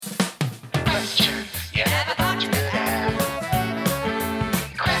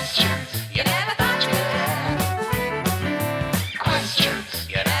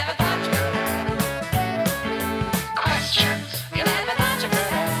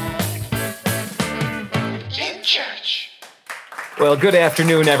Well, good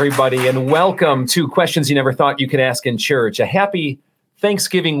afternoon, everybody, and welcome to Questions You Never Thought You Could Ask in Church. A happy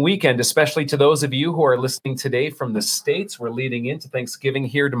Thanksgiving weekend, especially to those of you who are listening today from the States. We're leading into Thanksgiving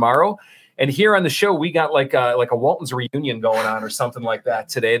here tomorrow. And here on the show, we got like a Walton's reunion going on or something like that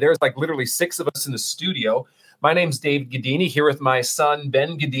today. There's like literally 6 of us in the studio. My name's Dave Gadini, here with my son,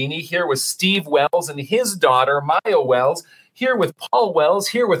 Ben Gadini, here with Steve Wells and his daughter, Maya Wells, here with Paul Wells,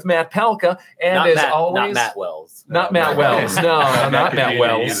 here with Matt Palka, and always... Not Matt Wells. Not Matt Wells. No, not Matt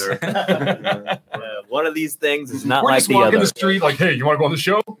Wells. One of these things is not We're like just the walking other. the street like, hey, you want to go on the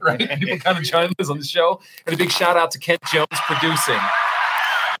show? Right? People kind of join us on the show. And a big shout out to Kent Jones producing.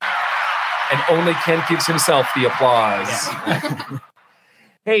 And only Kent gives himself the applause. Yeah.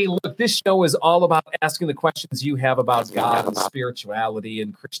 Hey, look, this show is all about asking the questions you have about God and spirituality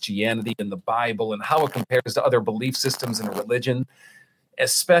and Christianity and the Bible and how it compares to other belief systems and religion,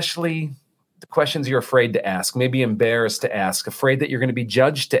 especially the questions you're afraid to ask, maybe embarrassed to ask, afraid that you're going to be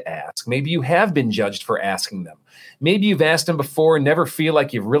judged to ask. Maybe you have been judged for asking them. Maybe you've asked them before and never feel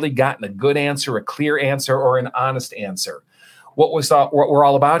like you've really gotten a good answer, a clear answer, or an honest answer. What we're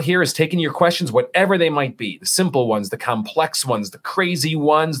all about here is taking your questions, whatever they might be, the simple ones, the complex ones, the crazy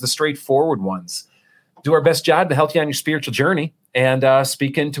ones, the straightforward ones. Do our best job to help you on your spiritual journey and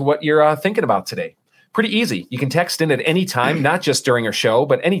speak into what you're thinking about today. Pretty easy. You can text in at any time, not just during our show,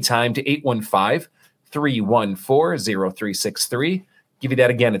 but any time to 815-314-0363. Give you that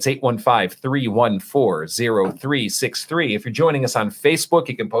again. It's 815-314-0363. If you're joining us on Facebook,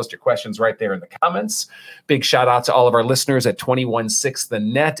 you can post your questions right there in the comments. Big shout out to all of our listeners at 216 The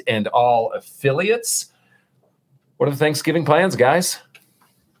Net and all affiliates. What are the Thanksgiving plans, guys?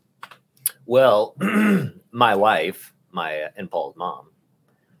 Well, my wife, Maya, and Paul's mom,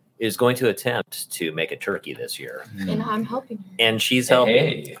 is going to attempt to make a turkey this year. And I'm helping. And she's helping.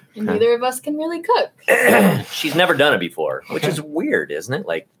 Hey. And neither of us can really cook. She's never done it before, which is weird, isn't it?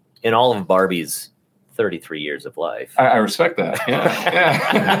 Like in all of Barbie's 33 years of life. I respect that.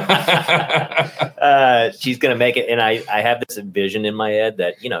 Yeah. She's going to make it. And I have this vision in my head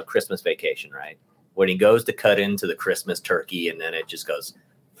that, Christmas Vacation, right? When he goes to cut into the Christmas turkey and then it just goes.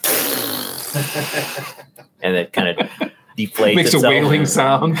 And it kind of deflates. Makes itself. a wailing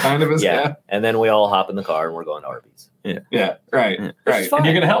sound, kind of. Yeah. And then we all hop in the car and we're going to Arby's. Yeah. Right. And you're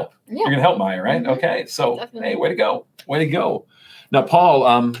going to help. Yeah. You're going to help Maya, right? Mm-hmm. Okay. So, definitely. Hey, way to go. Way to go. Now,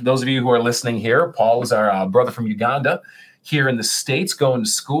 Paul, those of you who are listening here, Paul is our brother from Uganda here in the States going to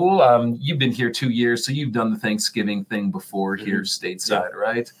school. You've been here 2 years, so you've done the Thanksgiving thing before here stateside,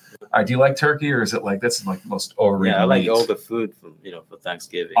 right? Do you like turkey, or is it like that's like the most overrated? Yeah, I like meat? all the food for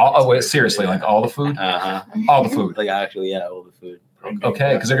Thanksgiving. Wait, seriously, like all the food? All the food. Like actually, all the food.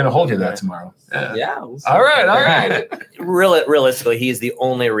 Okay, because they're going to hold you that tomorrow. Yeah. All right. Realistically, he's the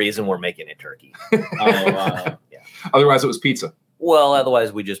only reason we're making a turkey. Yeah. Otherwise, it was pizza. Well,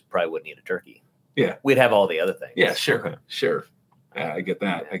 otherwise, we just probably wouldn't eat a turkey. Yeah. We'd have all the other things. Yeah, sure. Yeah, I get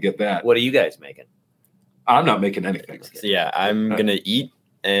that. What are you guys making? I'm not making anything. So, yeah, I'm going to eat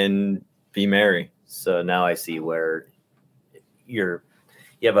and be merry. So now I see where you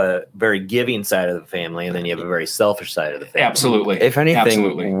have a very giving side of the family, and then you have a very selfish side of the family. Absolutely. If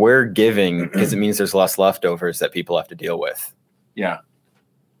anything, we're giving because it means there's less leftovers that people have to deal with. Yeah.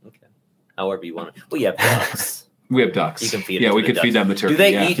 Okay. However you want to. Well, you have ducks. We have ducks. You can feed we could feed them the turkey. Do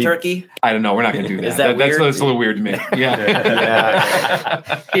they eat turkey? I don't know. We're not going to do that. Is that weird? That's a little weird to me.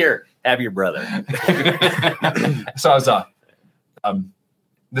 Yeah. Here, have your brother. So I was,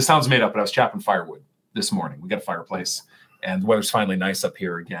 this sounds made up, but I was chopping firewood this morning. We got a fireplace, and the weather's finally nice up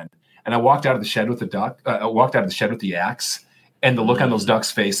here again. And I walked out of the shed with the axe, and the look on those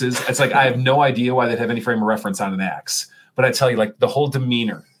ducks' faces. It's like I have no idea why they'd have any frame of reference on an axe. But I tell you, like the whole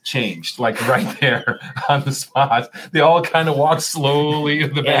demeanor changed, like right there on the spot. They all kind of walk slowly to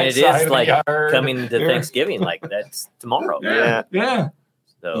the back side of the yard. Coming to Thanksgiving, like that's tomorrow. Yeah.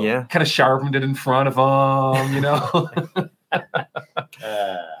 So kind of sharpened it in front of them,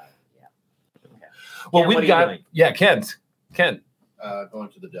 Well, we've got Kent. Going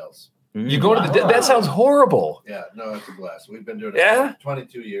to the Dells. You go to the that sounds horrible. Yeah, no, it's a blast. We've been doing it for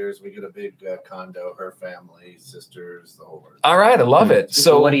 22 years. We get a big condo, her family, sisters, the whole works. All right, I love it.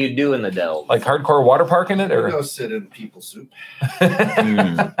 So what do you do in the Dells? Like hardcore water park in it, or we go sit in people soup?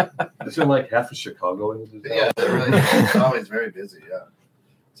 Isn't like half of Chicago in the Dells? Yeah, it's always very busy. Yeah,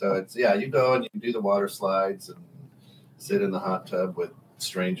 so it's you go and you do the water slides and sit in the hot tub with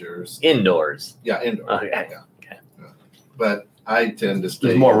strangers. Indoors. Yeah, indoors. Okay. Yeah. But I tend to stay.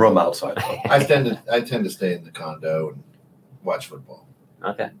 There's more room outside. I tend to stay in the condo and watch football.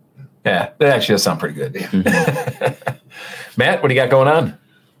 Okay. Yeah, that actually does sound pretty good. Matt, what do you got going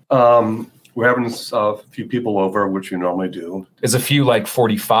on? We're having a few people over, which we normally do. Is a few like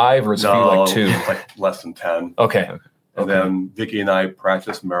 45 or is a few like 2? It's like less than 10. Okay. And then Vicky and I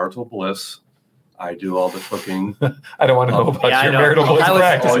practice marital bliss. I do all the cooking. I don't want to know about Yeah, I your know. marital bliss I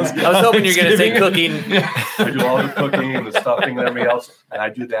practices. was hoping you're going to say Thanksgiving. cooking. I do all the cooking and the stuffing and everything else, and I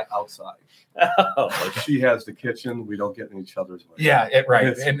do that outside. Oh, Like she has the kitchen. We don't get in each other's way. Yeah,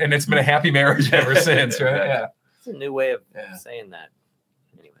 right. And it's been a happy marriage ever since, right? Yeah. it's a new way of Yeah. saying that.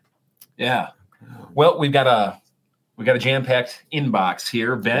 Anyway. Yeah. Well, we've got a jam-packed inbox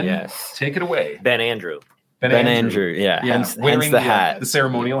here. Ben, Yes. take it away. Ben Andrew. Ben Andrew, yeah. Hence wearing the hat. the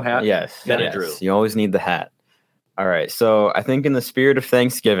ceremonial hat. Yes. Ben yes. Andrew. You always need the hat. All right. So I think in the spirit of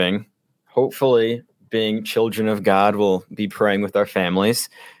Thanksgiving, hopefully being children of God, we'll be praying with our families.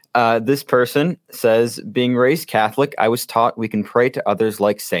 This person says, being raised Catholic, I was taught we can pray to others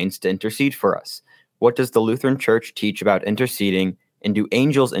like saints to intercede for us. What does the Lutheran Church teach about interceding, and do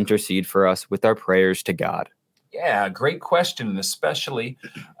angels intercede for us with our prayers to God? Yeah, great question, and especially,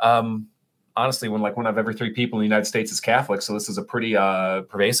 honestly, when one of every 3 people in the United States is Catholic, so this is a pretty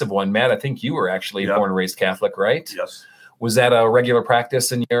pervasive one. Matt, I think you were actually Yeah. born and raised Catholic, right? Yes. Was that a regular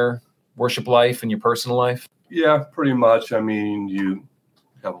practice in your worship life and your personal life? Yeah, pretty much. I mean, you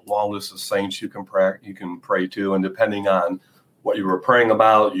have a long list of saints you can pray to, and depending on what you were praying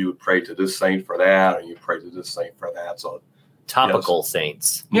about, you would pray to this saint for that, and you pray to this saint for that. So Topical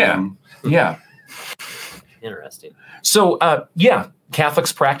saints. Yeah, mhm. yeah. Interesting. So,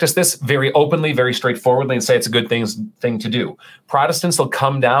 Catholics practice this very openly, very straightforwardly, and say it's a good thing to do. Protestants will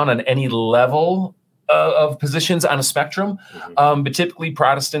come down on any level of positions on a spectrum, but typically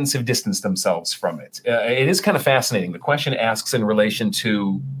Protestants have distanced themselves from it. It is kind of fascinating. The question asks in relation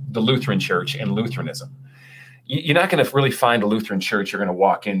to the Lutheran Church and Lutheranism. You're not going to really find a Lutheran church you're going to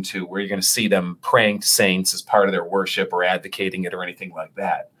walk into where you're going to see them praying to saints as part of their worship or advocating it or anything like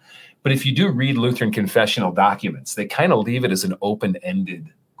that. But if you do read Lutheran confessional documents, they kind of leave it as an open-ended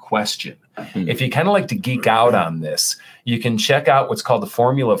question. If you kind of like to geek out on this, you can check out what's called the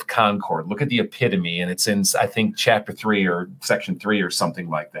Formula of Concord. Look at the epitome, and it's in, I think, chapter 3 or section 3 or something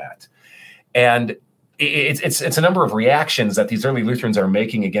like that. And it's a number of reactions that these early Lutherans are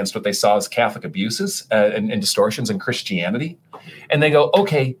making against what they saw as Catholic abuses and distortions in Christianity. And they go,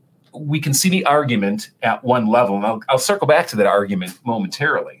 okay, we can see the argument at one level, and I'll circle back to that argument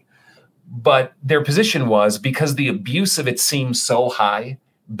momentarily. But their position was, because the abuse of it seemed so high,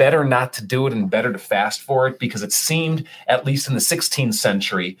 better not to do it and better to fast for it, because it seemed, at least in the 16th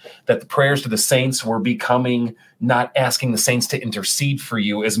century, that the prayers to the saints were becoming not asking the saints to intercede for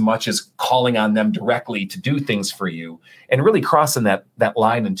you as much as calling on them directly to do things for you, and really crossing that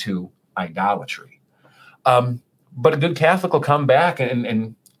line into idolatry. But a good Catholic will come back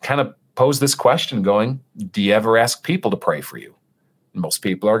and kind of pose this question going, do you ever ask people to pray for you? And most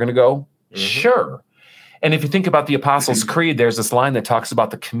people are going to go, sure. And if you think about the Apostles' Creed, there's this line that talks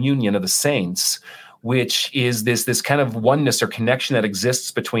about the communion of the saints, which is this kind of oneness or connection that exists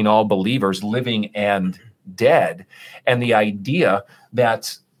between all believers, living and dead. And the idea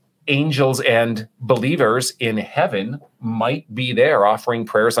that angels and believers in heaven might be there offering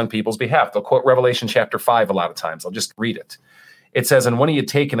prayers on people's behalf. They'll quote Revelation chapter 5 a lot of times. I'll just read it. It says, and when he had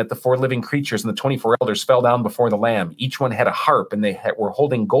taken it, the 4 living creatures and the 24 elders fell down before the Lamb. Each one had a harp, and they were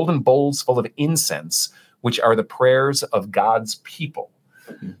holding golden bowls full of incense, which are the prayers of God's people.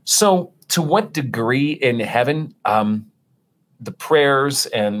 So to what degree in heaven the prayers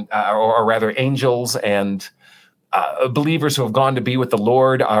and, or rather angels and believers who have gone to be with the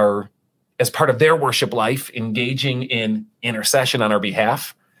Lord are, as part of their worship life, engaging in intercession on our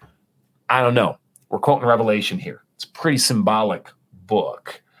behalf? I don't know. We're quoting Revelation here. It's a pretty symbolic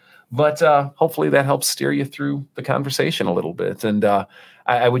book, but hopefully that helps steer you through the conversation a little bit. And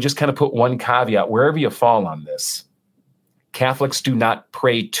I would just kind of put one caveat wherever you fall on this. Catholics do not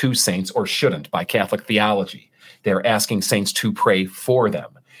pray to saints, or shouldn't, by Catholic theology. They're asking saints to pray for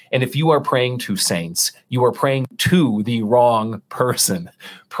them. And if you are praying to saints, you are praying to the wrong person.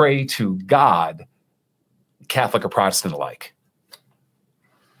 Pray to God, Catholic or Protestant alike.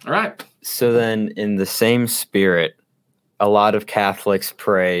 All right. So then, in the same spirit, a lot of Catholics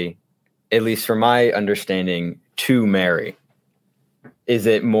pray, at least from my understanding, to Mary. Is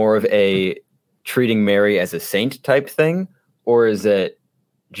it more of a treating Mary as a saint type thing? Or is it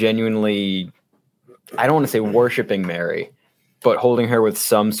genuinely, I don't want to say worshiping Mary, but holding her with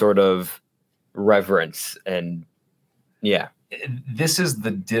some sort of reverence? And yeah. This is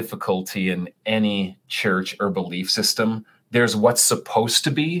the difficulty in any church or belief system there's what's supposed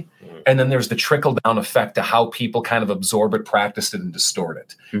to be, and then there's the trickle-down effect to how people kind of absorb it, practice it, and distort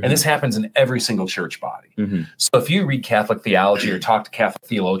it. And this happens in every single church body. So if you read Catholic theology or talk to Catholic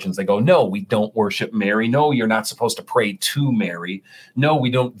theologians, they go, no, we don't worship Mary. No, you're not supposed to pray to Mary. No, we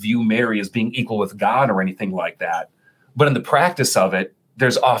don't view Mary as being equal with God or anything like that. But in the practice of it,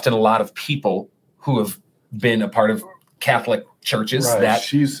 there's often a lot of people who have been a part of Catholic churches that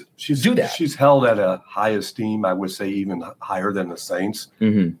she's do that. She's held at a high esteem, I would say even higher than the saints.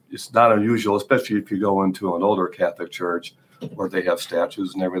 It's not unusual, especially if you go into an older Catholic church where they have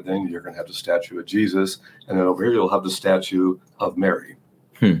statues and everything. You're going to have the statue of Jesus, and then over here you'll have the statue of Mary.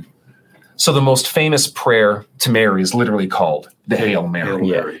 So the most famous prayer to Mary is literally called the Hail Mary.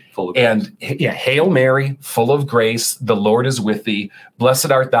 Hail Mary, full of And Hail Mary, full of grace, the Lord is with thee.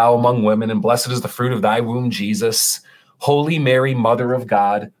 Blessed art thou among women, and blessed is the fruit of thy womb, Jesus. Holy Mary, Mother of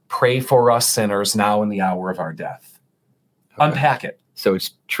God, pray for us sinners now in the hour of our death. Unpack it. So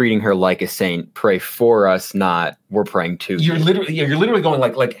it's treating her like a saint. Pray for us, not we're praying to you. You're literally going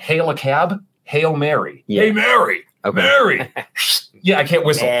like hail a cab, Hail Mary. Yeah. Hey Mary, Mary. Yeah, I can't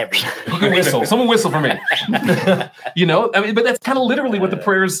whistle. You can whistle. Someone whistle for me. But that's kind of literally what the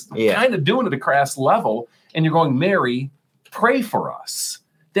prayer's kind of doing at a crass level. And you're going, Mary, pray for us.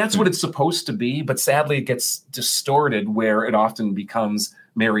 That's what it's supposed to be. But sadly, it gets distorted where it often becomes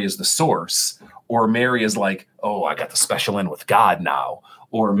Mary is the source, or Mary is like, oh, I got the special in with God now.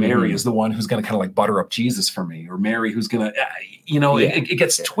 Or Mary is the one who's going to kind of like butter up Jesus for me. Or Mary who's going to, it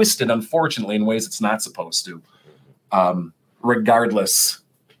gets twisted, unfortunately, in ways it's not supposed to. Regardless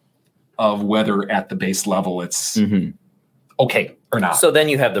of whether at the base level it's okay or not. So then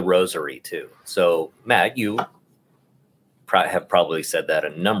you have the rosary too. So Matt, you have probably said that a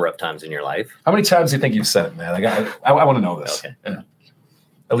number of times in your life. How many times do you think you've said it, Matt? I want to know this. Okay. Yeah.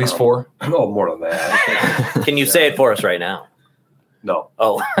 At least 4? No, more than that. Can you say it for us right now? No.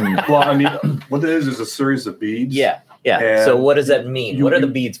 Oh. Well, I mean, what it is a series of beads. Yeah. And So what does that mean? What are the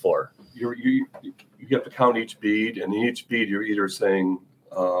beads for? You have to count each bead, and in each bead you're either saying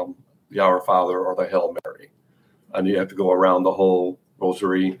the Our Father or the Hail Mary. And you have to go around the whole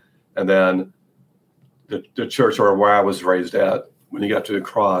rosary. And then the church or where I was raised at, when you got to the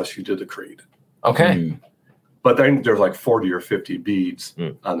cross, you did the creed. Okay. But then there's like 40 or 50 beads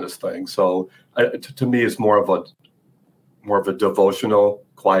on this thing. So to me, it's more of a devotional,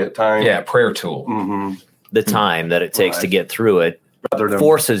 quiet time. Yeah, prayer tool. The time that it takes to get through it rather than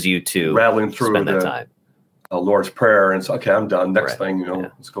forces you to rattling through spend that time. Lord's Prayer and so, okay, I'm done. Next thing,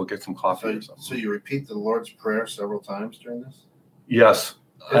 let's go get some coffee or something. So you repeat the Lord's Prayer several times during this? Yes.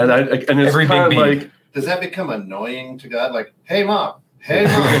 And it's Every kind big of bead. like, Does that become annoying to God? Like, hey, Mom. Hey,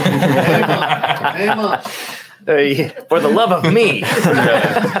 Mom. Hey, Mom. Hey, Mom. For the love of me.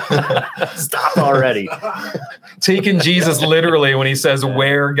 Stop already. Taking Jesus literally when he says,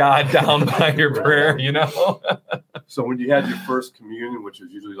 wear God down by your prayer, So when you had your first communion, which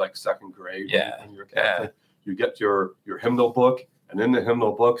is usually like second grade, when you're Catholic, you get your hymnal book, and in the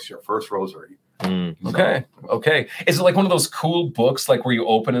hymnal book's your first rosary. Okay. Is it like one of those cool books, like where you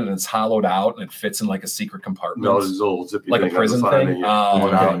open it and it's hollowed out and it fits in like a secret compartment? No, there's a little zippy like thing a prison on the side, thing. and you pull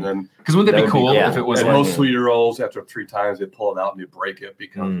it out, and then Because wouldn't that be cool if it was and like most 2-year-olds after 3 times they pull it out and they break it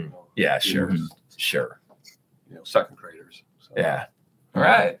because sure. Second graders. So. Yeah. All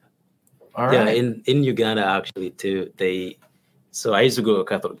right. Yeah, in Uganda actually too, so I used to go to a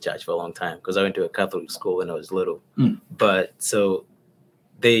Catholic church for a long time because I went to a Catholic school when I was little. But so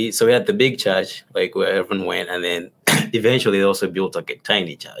we had the big church, like where everyone went, and then eventually they also built like a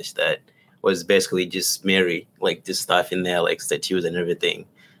tiny church that was basically just Mary, like just stuff in there, like statues and everything.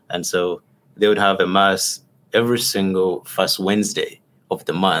 And so they would have a mass every single first Wednesday of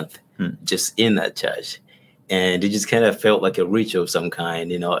the month, just in that church. And it just kind of felt like a ritual of some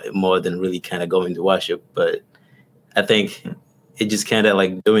kind, more than really kind of going to worship. But I think it just kind of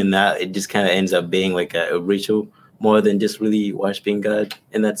like doing that, it just kind of ends up being like a ritual more than just really worshiping God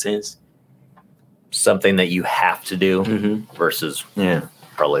in that sense. Something that you have to do versus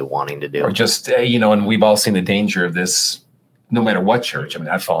probably wanting to do. Or just, and we've all seen the danger of this, no matter what church. I mean,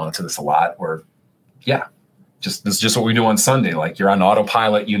 I've fallen into this a lot where, this is just what we do on Sunday. Like you're on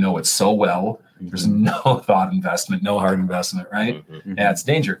autopilot, it so well. There's no thought investment, no heart investment, right? Yeah, it's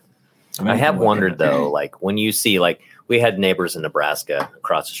danger. I have wondered though, like when you see, like we had neighbors in Nebraska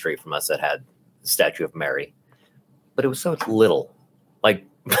across the street from us that had the statue of Mary, but it was so little. Like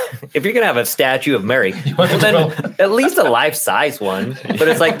if you're going to have a statue of Mary, well, then at least a life-size one. But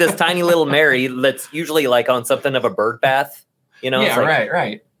it's like this tiny little Mary that's usually like on something of a bird bath.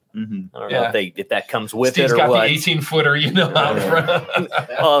 Right. Mm-hmm. I don't know if that comes with Steve's it or got what. the 18-footer, out front.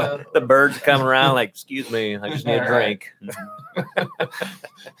 Well, the birds coming around like, excuse me, I just need a All drink.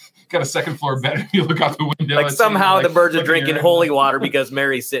 Got a second floor bed. You look out the window. Like and somehow see, the birds are looking drinking around. holy water because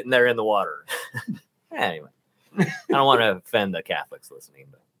Mary's sitting there in the water. Anyway, I don't want to offend the Catholics listening,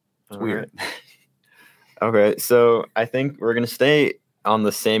 but It's weird. Okay, so I think we're going to stay on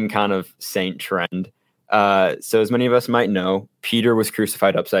the same kind of saint trend. So as many of us might know, Peter was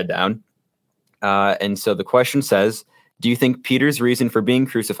crucified upside down. And so the question says, do you think Peter's reason for being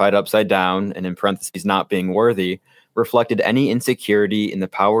crucified upside down, and in parentheses, not being worthy, reflected any insecurity in the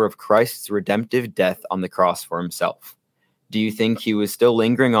power of Christ's redemptive death on the cross for himself? Do you think he was still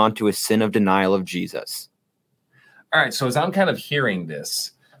lingering on to a sin of denial of Jesus? All right, so as I'm kind of hearing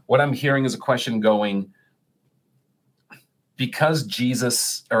this, what I'm hearing is a question going, because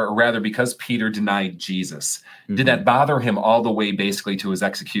Peter denied Jesus, did that bother him all the way basically to his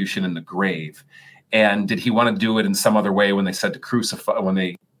execution in the grave? And did he want to do it in some other way when they said to crucify, when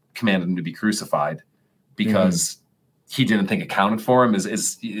they commanded him to be crucified? Because he didn't think it counted for him?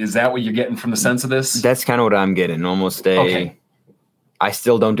 Is that what you're getting from the sense of this? That's kind of what I'm getting. Almost I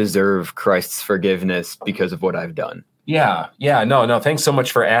still don't deserve Christ's forgiveness because of what I've done. Yeah. No. Thanks so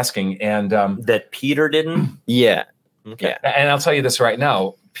much for asking. And that Peter didn't? Yeah. Okay. Yeah. And I'll tell you this right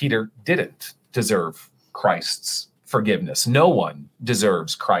now, Peter didn't deserve Christ's forgiveness. No one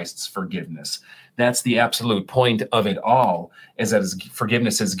deserves Christ's forgiveness. That's the absolute point of it all, is that his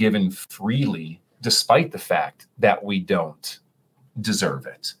forgiveness is given freely, despite the fact that we don't deserve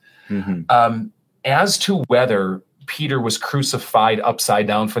it. As to whether Peter was crucified upside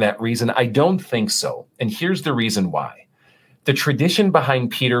down for that reason, I don't think so. And here's the reason why. The tradition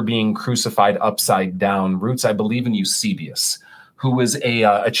behind Peter being crucified upside down roots, I believe, in Eusebius, who was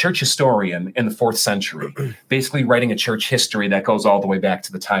a church historian in the 4th century, basically writing a church history that goes all the way back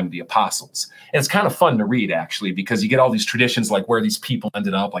to the time of the apostles. And it's kind of fun to read, actually, because you get all these traditions like where these people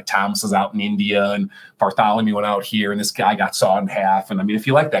ended up, like Thomas is out in India and Bartholomew went out here and this guy got sawed in half. And I mean, if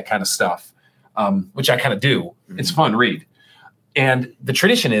you like that kind of stuff, which I kind of do, it's a fun read. And the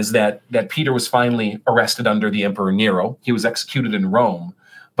tradition is that Peter was finally arrested under the Emperor Nero. He was executed in Rome.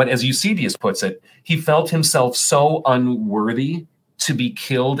 But as Eusebius puts it, he felt himself so unworthy to be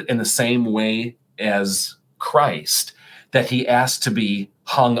killed in the same way as Christ that he asked to be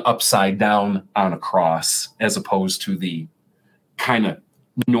hung upside down on a cross as opposed to the kind of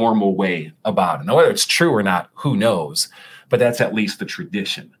normal way about it. Now, whether it's true or not, who knows? But that's at least the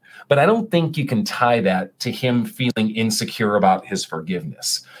tradition. But I don't think you can tie that to him feeling insecure about his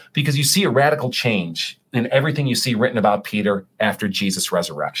forgiveness, because you see a radical change in everything you see written about Peter after Jesus'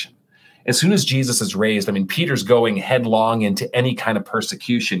 resurrection. As soon as Jesus is raised, I mean, Peter's going headlong into any kind of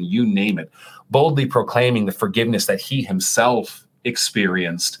persecution, you name it, boldly proclaiming the forgiveness that he himself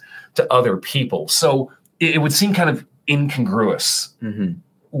experienced to other people. So it would seem kind of incongruous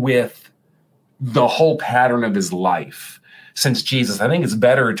with the whole pattern of his life since Jesus. I think it's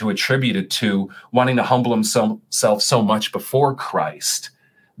better to attribute it to wanting to humble himself so much before Christ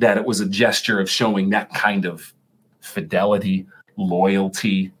that it was a gesture of showing that kind of fidelity,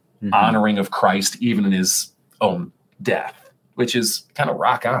 loyalty, honoring of Christ, even in his own death, which is kind of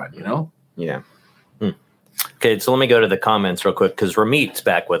rock on, you know? Yeah. Okay, so let me go to the comments real quick because Ramit's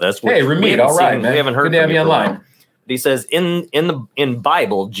back with us. Hey, Ramit, all right, man. We haven't heard Good to from have you you for a online. while. He says in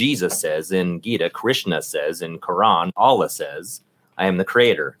Bible, Jesus says, in Gita, Krishna says, in Quran, Allah says, I am the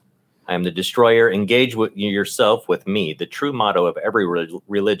creator. I am the destroyer. Engage with yourself with me. The true motto of every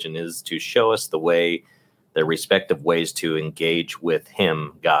religion is to show us the respective ways to engage with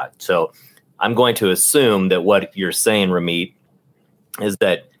him, God. So I'm going to assume that what you're saying, Ramit, is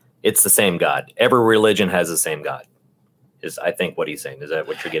that it's the same God. Every religion has the same God. Is I think what he's saying. Is that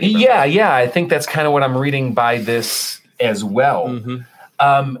what you're getting? Yeah. I think that's kind of what I'm reading by this as well.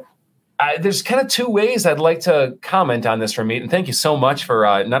 There's kind of two ways I'd like to comment on this, Ramit. And thank you so much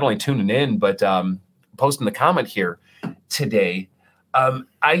for not only tuning in, but posting the comment here today.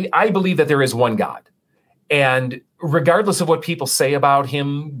 I believe that there is one God. And regardless of what people say about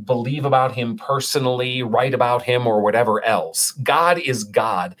him, believe about him personally, write about him, or whatever else, God is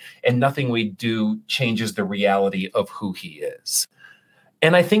God, and nothing we do changes the reality of who he is.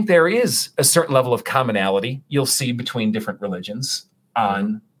 And I think there is a certain level of commonality you'll see between different religions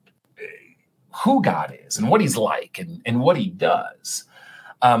on who God is and what he's like and what he does.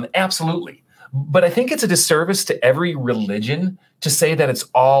 Absolutely. But I think it's a disservice to every religion to say that it's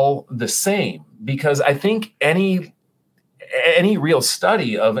all the same, because I think any real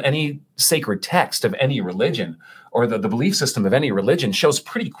study of any sacred text of any religion or the belief system of any religion shows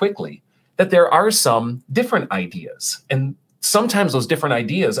pretty quickly that there are some different ideas. And sometimes those different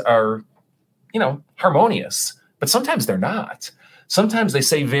ideas are, harmonious, but sometimes they're not. Sometimes they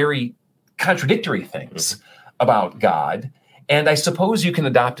say very contradictory things about God. And I suppose you can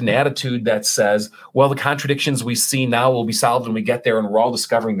adopt an attitude that says, well, the contradictions we see now will be solved when we get there and we're all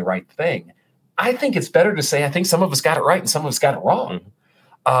discovering the right thing. I think it's better to say, I think some of us got it right and some of us got it wrong.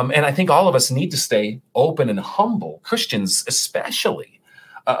 And I think all of us need to stay open and humble, Christians especially,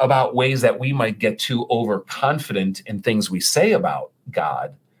 about ways that we might get too overconfident in things we say about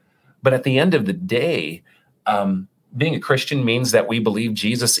God. But at the end of the day, being a Christian means that we believe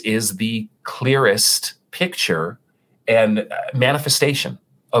Jesus is the clearest picture and manifestation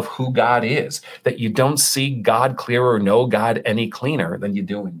of who God is, that you don't see God clearer or know God any cleaner than you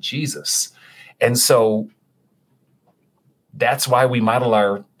do in Jesus. And so that's why we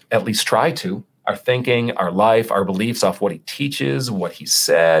model at least try to, our thinking, our life, our beliefs off what he teaches, what he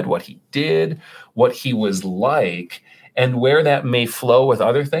said, what he did, what he was like, and where that may flow with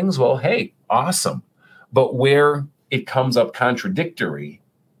other things, well, hey, awesome. But where it comes up contradictory,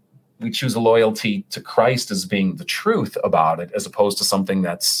 we choose a loyalty to Christ as being the truth about it, as opposed to something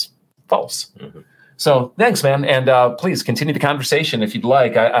that's false. So thanks, man. And please continue the conversation if you'd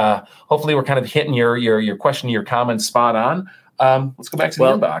like. Hopefully we're kind of hitting your question, your comment spot on. Let's go back to the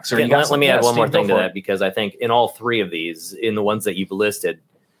inbox. Let me add one more thing to that, because I think in all three of these, in the ones that you've listed,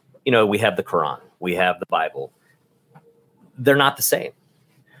 we have the Quran, we have the Bible. They're not the same.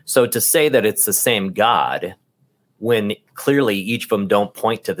 So to say that it's the same God, when clearly each of them don't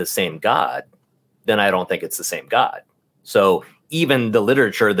point to the same God, then I don't think it's the same God. So even the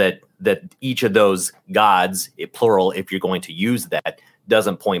literature that each of those gods, plural, if you're going to use that,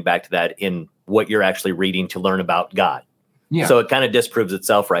 doesn't point back to that in what you're actually reading to learn about God. Yeah. So it kind of disproves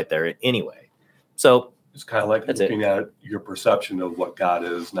itself right there anyway. So it's kind of like looking at your perception of what God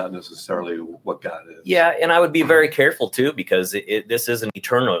is, not necessarily what God is. Yeah, and I would be very careful too, because this is an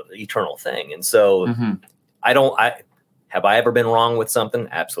eternal thing. And so have I ever been wrong with something?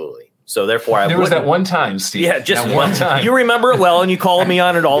 Absolutely. So therefore, there was that one time, Steve. Yeah, just one time. You remember it well, and you called me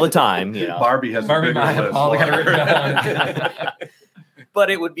on it all the time. Barbie has a bigger list. All got written down. But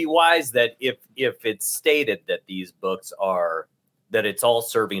it would be wise that if it's stated that these books that it's all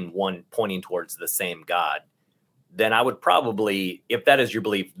serving one, pointing towards the same God, then I would probably, if that is your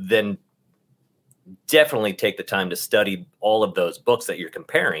belief, then definitely take the time to study all of those books that you're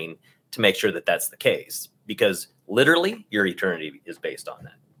comparing to make sure that that's the case, because literally your eternity is based on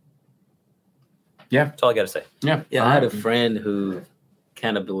that. Yeah. That's all I got to say. Yeah. I had a friend who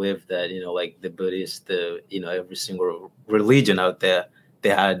kind of believed that, like the Buddhists, every single religion out there, they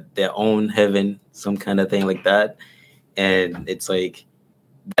had their own heaven, some kind of thing like that. And it's like,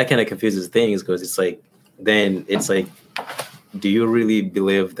 that kind of confuses things, because it's like, then it's like, do you really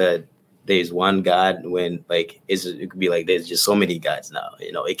believe that there's one God when it could be like, there's just so many gods now,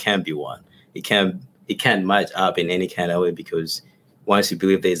 it can't be one. It can't match up in any kind of way, because once you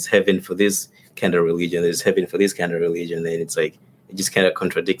believe there's heaven for this kind of religion, there's heaven for this kind of religion, then it's like, it just kind of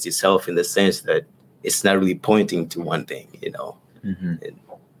contradicts itself in the sense that it's not really pointing to one thing, And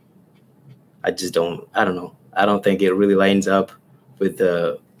I don't know. I don't think it really lines up with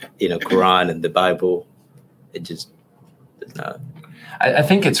the, Quran and the Bible. It just does not. I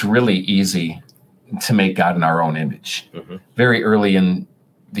think it's really easy to make God in our own image. Very early in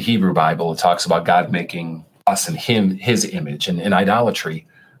the Hebrew Bible, it talks about God making us in his image. And in idolatry,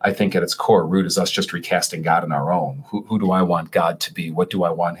 I think at its core root is us just recasting God in our own. Who do I want God to be? What do I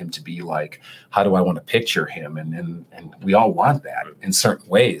want him to be like? How do I want to picture him? And we all want that in certain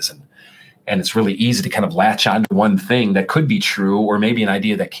ways. And it's really easy to kind of latch on to one thing that could be true, or maybe an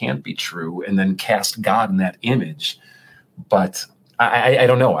idea that can't be true, and then cast God in that image. But I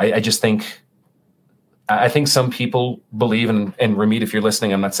don't know. I just think, I think some people believe, and Ramit, if you're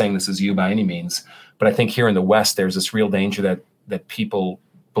listening, I'm not saying this is you by any means, but I think here in the West, there's this real danger that people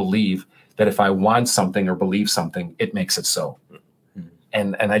believe that if I want something or believe something, it makes it so.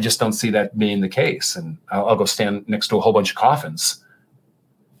 And I just don't see that being the case. And I'll go stand next to a whole bunch of coffins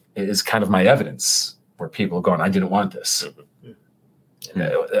is kind of my evidence, where people are going, I didn't want this.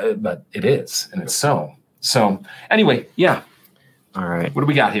 But it is, and it's so. So anyway, yeah. All right. What do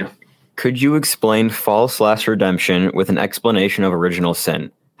we got here? Could you explain fall/redemption with an explanation of original sin?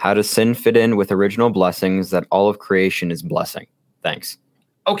 How does sin fit in with original blessings that all of creation is blessing? Thanks.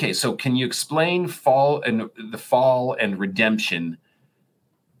 Okay, so can you explain the fall and redemption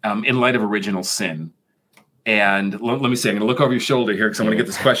in light of original sin? And let me see, I'm going to look over your shoulder here because I want to get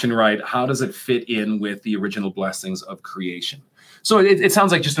this question right. How does it fit in with the original blessings of creation? So it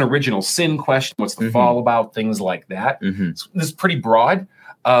sounds like just an original sin question. What's the fall about? Things like that. This is pretty broad.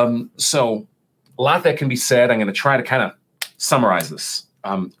 So a lot that can be said. I'm going to try to kind of summarize this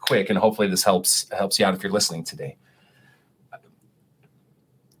quick, and hopefully this helps you out if you're listening today.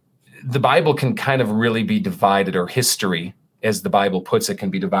 The Bible can kind of really be divided, or history, as the Bible puts it,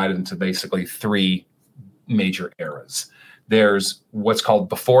 can be divided into basically three major eras. There's what's called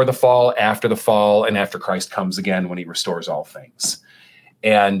before the fall, after the fall, and after Christ comes again when he restores all things.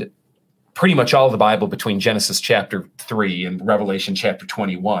 And pretty much all of the Bible between Genesis chapter 3 and Revelation chapter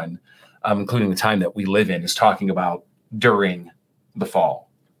 21, including the time that we live in, is talking about during the fall.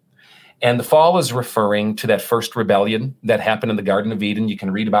 And the fall is referring to that first rebellion that happened in the Garden of Eden. You can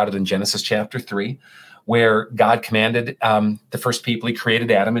read about it in Genesis chapter 3, where God commanded the first people he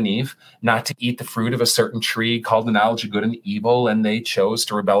created, Adam and Eve, not to eat the fruit of a certain tree called the knowledge of good and evil, and they chose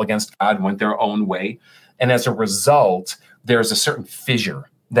to rebel against God and went their own way. And as a result, there's a certain fissure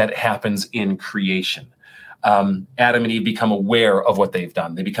that happens in creation. Adam and Eve become aware of what they've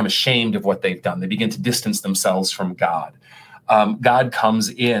done. They become ashamed of what they've done. They begin to distance themselves from God. God comes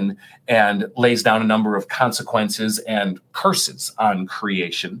in and lays down a number of consequences and curses on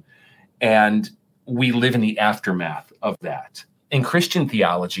creation, and we live in the aftermath of that. In Christian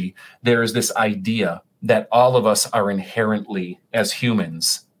theology, there is this idea that all of us are inherently, as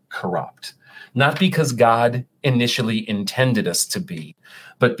humans, corrupt. Not because God initially intended us to be,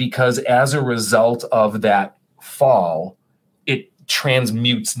 but because as a result of that fall, it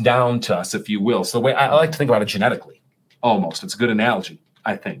transmutes down to us, if you will. So the way I like to think about it genetically, almost. It's a good analogy,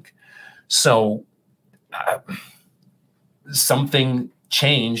 I think. So something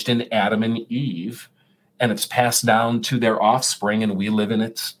changed in Adam and Eve, and it's passed down to their offspring, and we live in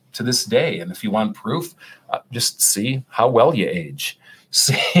it to this day. And if you want proof, just see how well you age.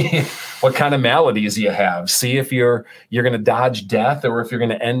 See what kind of maladies you have. See if you're going to dodge death, or if you're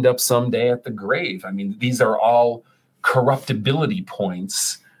going to end up someday at the grave. I mean, these are all corruptibility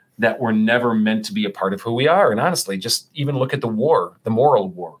points that were never meant to be a part of who we are. And honestly, just even look at the war, the moral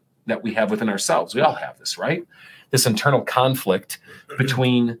war that we have within ourselves. We all have this, right? This internal conflict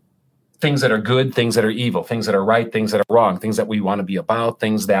between things that are good, things that are evil, things that are right, things that are wrong, things that we want to be about,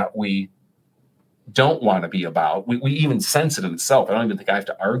 things that we don't want to be about. We even sense it in itself. I don't even think I have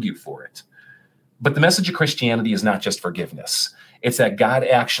to argue for it. But the message of Christianity is not just forgiveness. It's that God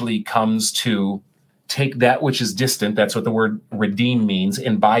actually comes to take that which is distant, that's what the word redeem means,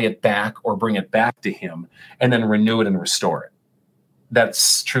 and buy it back or bring it back to him, and then renew it and restore it.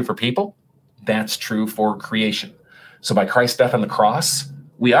 That's true for people. That's true for creation. So by Christ's death on the cross,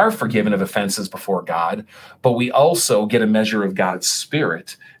 we are forgiven of offenses before God, but we also get a measure of God's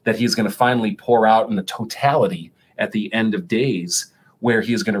Spirit that he's going to finally pour out in the totality at the end of days, where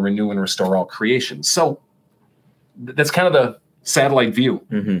he is going to renew and restore all creation. So that's kind of the satellite view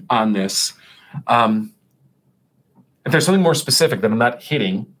on this. If there's something more specific that I'm not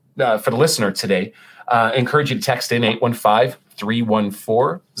hitting for the listener today, I encourage you to text in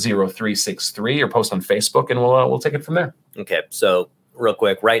 815-314-0363 or post on Facebook, and we'll take it from there. Okay, so real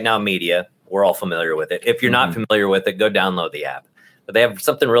quick, Right Now Media, we're all familiar with it. If you're not familiar with it, go download the app. But they have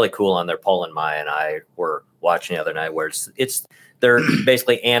something really cool on there. Paul and Maya and I were watching the other night, where they're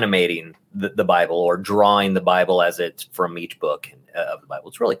basically animating the Bible, or drawing the Bible as it's from each book of the Bible.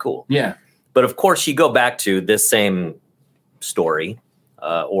 It's really cool. Yeah. But of course, you go back to this same story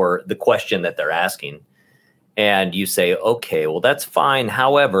or the question that they're asking, and you say, okay, well, that's fine.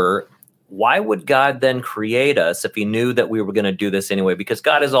 However, why would God then create us if he knew that we were going to do this anyway? Because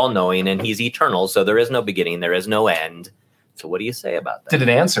God is all knowing and he's eternal. So there is no beginning. There is no end. So what do you say about that? Did it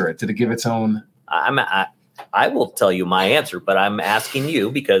answer it? Did it give its own? I will tell you my answer, but I'm asking you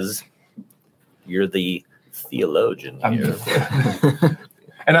because you're the theologian here.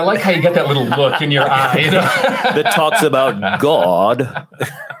 And I like how you get that little look in your eye, you know? that talks about God.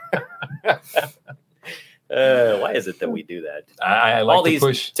 Why is it that we do that? I like all to these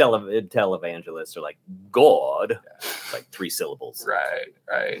push. televangelists are like, God, like 3 syllables.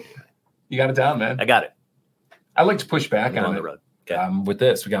 Right. You got it down, man. I got it. I like to push back I'm on the it. road. Okay. With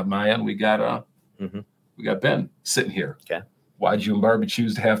this, we got Maya and we got Ben sitting here. Okay. Why'd you and Barbie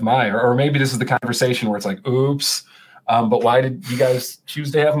choose to have Maya? Or maybe this is the conversation where it's like, oops. But why did you guys choose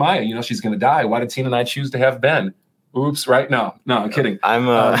to have Maya? You know, she's going to die. Why did Tina and I choose to have Ben? Oops, right? No, I'm kidding. I'm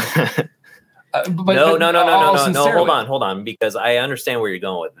No. Hold on, because I understand where you're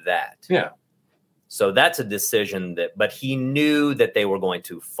going with that. Yeah. So that's a decision but he knew that they were going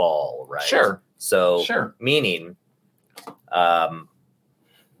to fall, right? Sure. So, sure. Meaning,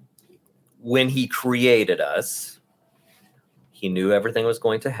 when he created us, he knew everything was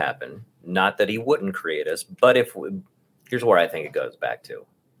going to happen. Not that he wouldn't create us, but here's where I think it goes back to.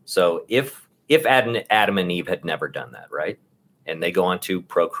 So if Adam and Eve had never done that, right? And they go on to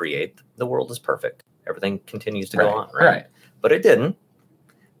procreate, the world is perfect. Everything continues to go on, right? but it didn't.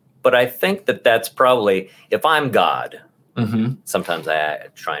 But I think that that's probably, if I'm God, sometimes I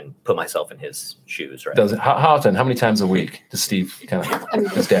try and put myself in his shoes, right? Does it? How often? How many times a week does Steve kind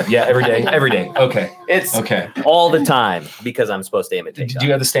of his dad? Yeah, every day. Every day. Okay. It's okay. All the time because I'm supposed to imitate. Do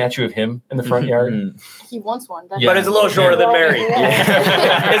you have the statue of him in the front yard? He wants one. Yeah. But it's a little shorter than Mary.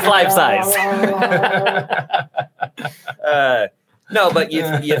 It's life size. No, but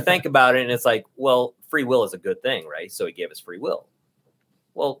you think about it, and it's like, well, free will is a good thing, right? So he gave us free will.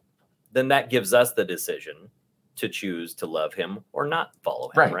 Well, then that gives us the decision to choose to love him or not follow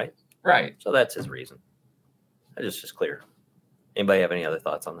him, right? Right. So that's his reason. That is just clear. Anybody have any other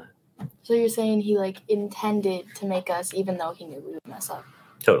thoughts on that? So you're saying he like intended to make us even though he knew we would mess up?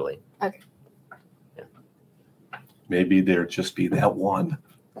 Totally. Okay. Yeah. Maybe there'd just be that one.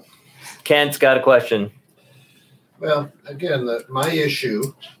 Kent's got a question. Well, again, my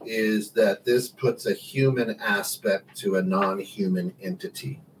issue is that this puts a human aspect to a non-human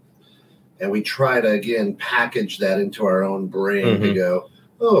entity. And we try to, again, package that into our own brain to go,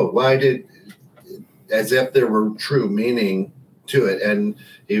 oh, why did, as if there were true meaning to it. And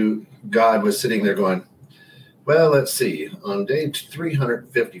God was sitting there going, well, let's see. On day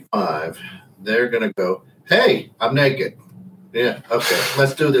 355, they're going to go, hey, I'm naked. Yeah, okay,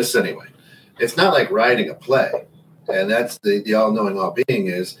 let's do this anyway. It's not like writing a play. And that's the all-knowing, all-being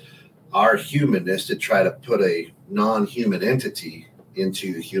is our humanness to try to put a non-human entity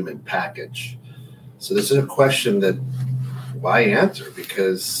into the human package. So this is a question that why answer?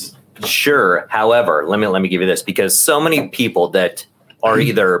 Because sure. However, let me give you this, because so many people that are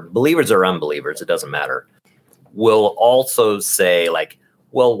either believers or unbelievers, it doesn't matter, will also say like,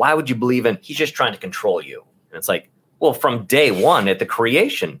 well, why would you believe in? He's just trying to control you. And it's like, well, from day one at the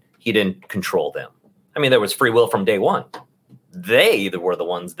creation, he didn't control them. I mean, there was free will from day one. They were the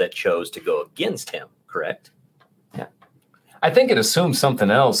ones that chose to go against him, correct? Yeah. I think it assumes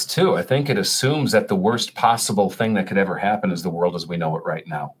something else, too. I think it assumes that the worst possible thing that could ever happen is the world as we know it right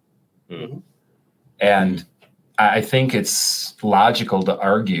now. Mm-hmm. And I think it's logical to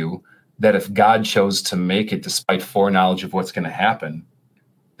argue that if God chose to make it despite foreknowledge of what's going to happen,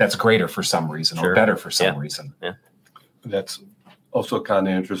 that's greater for some reason or better for some reason. Yeah. That's also kind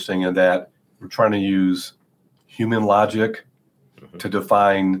of interesting in that we're trying to use human logic to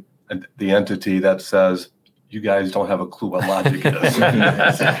define the entity that says you guys don't have a clue what logic is.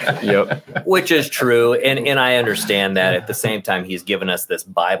 Yep. Which is true. And I understand that. At the same time, he's given us this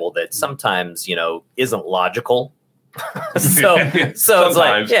Bible that sometimes, isn't logical. so it's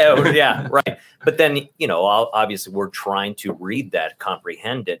like, yeah, right. But then, obviously we're trying to read that,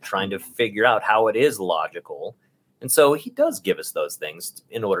 comprehend it, trying to figure out how it is logical. And so he does give us those things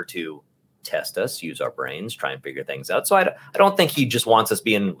in order to test us, use our brains, try and figure things out. So I don't think he just wants us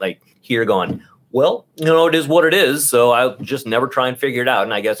being like here going, well, it is what it is. So I'll just never try and figure it out.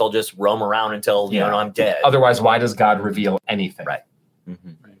 And I guess I'll just roam around until, I'm dead. Otherwise, why does God reveal anything? Right.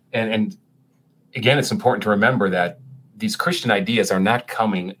 Mm-hmm. And again, it's important to remember that these Christian ideas are not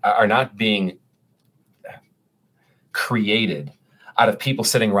being created out of people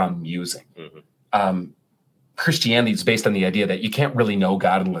sitting around musing. Mm-hmm. Christianity is based on the idea that you can't really know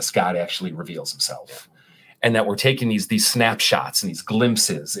God unless God actually reveals himself. And that we're taking these snapshots and these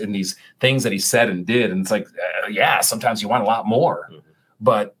glimpses and these things that he said and did. And it's like, sometimes you want a lot more. Mm-hmm.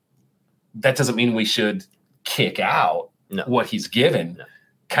 But that doesn't mean we should kick out what he's given. No.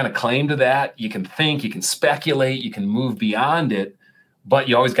 Kind of claim to that. You can think, you can speculate, you can move beyond it. But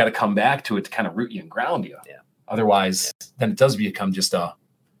you always got to come back to it to kind of root you and ground you. Yeah. Otherwise, then it does become just a,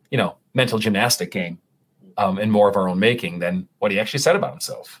 mental gymnastic game. And more of our own making than what he actually said about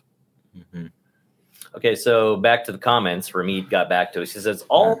himself. Mm-hmm. Okay, so back to the comments. Ramit got back to us. He says,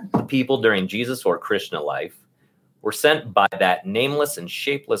 all the people during Jesus or Krishna life were sent by that nameless and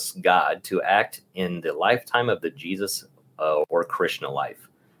shapeless God to act in the lifetime of the Jesus or Krishna life.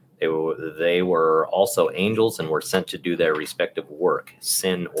 They were also angels and were sent to do their respective work,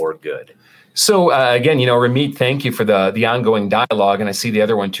 sin or good. So again, Ramit, thank you for the ongoing dialogue. And I see the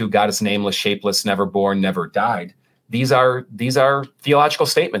other one too. God is nameless, shapeless, never born, never died. These are theological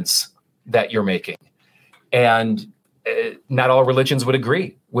statements that you're making. And not all religions would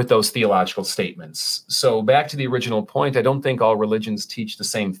agree with those theological statements. So back to the original point, I don't think all religions teach the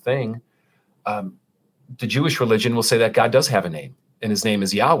same thing. The Jewish religion will say that God does have a name, and his name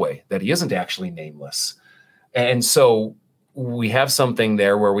is Yahweh, that he isn't actually nameless. And so we have something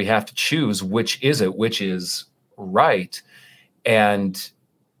there where we have to choose which is right. And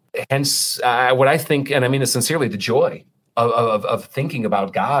hence what I think, and I mean this sincerely, the joy of thinking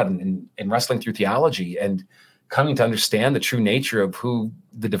about God and wrestling through theology and coming to understand the true nature of who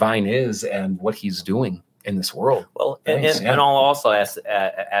the divine is and what he's doing in this world. Well, Thanks, and I'll also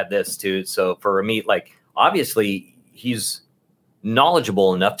add this too. So for me, like obviously he's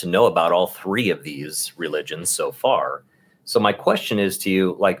knowledgeable enough to know about all three of these religions so far. So my question is to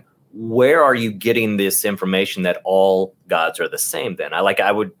you, like, where are you getting this information that all gods are the same then?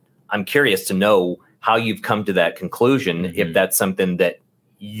 I'm curious to know how you've come to that conclusion, if that's something that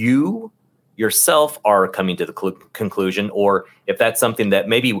you yourself are coming to the conclusion, or if that's something that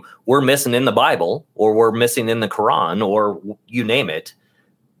maybe we're missing in the Bible or we're missing in the Quran or you name it.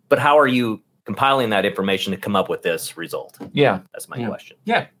 But how are you compiling that information to come up with this result? Yeah. That's my question.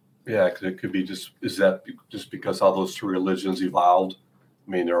 Yeah. Yeah, it could be is that just because all those two religions evolved?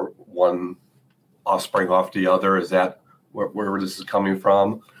 I mean, they're one offspring off the other. Is that where this is coming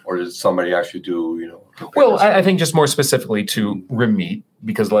from? Or did somebody actually do, Well, I think just more specifically to Ramit,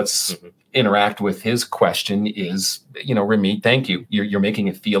 because let's interact with his question is, Ramit, thank you. You're making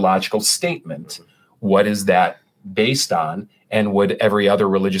a theological statement. What is that based on? And would every other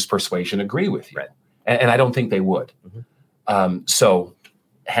religious persuasion agree with you? Right. And I don't think they would. So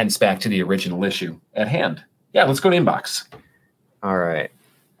hence back to the original issue at hand. Yeah, let's go to inbox. All right.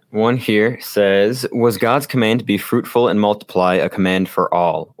 One here says, was God's command to be fruitful and multiply a command for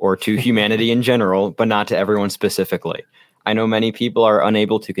all, or to humanity in general, but not to everyone specifically? I know many people are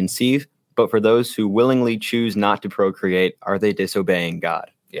unable to conceive, but for those who willingly choose not to procreate, are they disobeying God?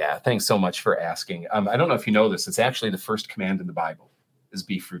 Yeah, thanks so much for asking. I don't know if you know this. It's actually the first command in the Bible is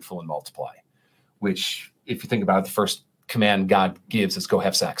be fruitful and multiply, which if you think about it, the first command God gives is go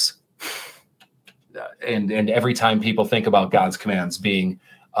have sex. And every time people think about God's commands being,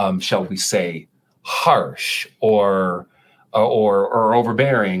 shall we say, harsh or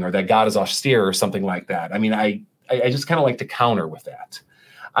overbearing, or that God is austere or something like that. I mean, I just kind of like to counter with that.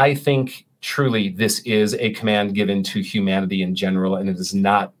 I think truly this is a command given to humanity in general, and it is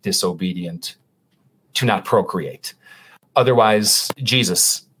not disobedient to not procreate. Otherwise,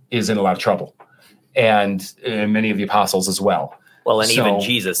 Jesus is in a lot of trouble, and many of the apostles as well. Well, and even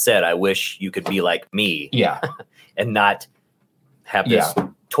Jesus said, I wish you could be like me. Yeah. And not have this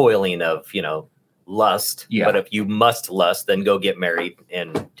toiling of, lust. Yeah. But if you must lust, then go get married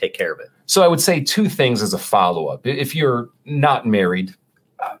and take care of it. So I would say two things as a follow-up. If you're not married,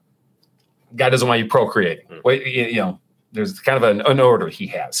 God doesn't want you procreating. There's kind of an order he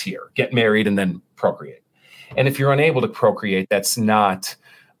has here. Get married and then procreate. And if you're unable to procreate, that's not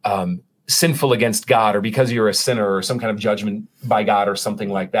sinful against God or because you're a sinner or some kind of judgment by God or something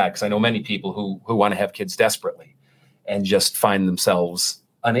like that. Because I know many people who want to have kids desperately and just find themselves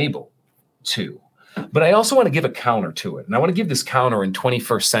unable to. But I also want to give a counter to it. And I want to give this counter in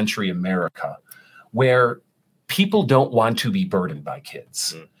 21st century America, where people don't want to be burdened by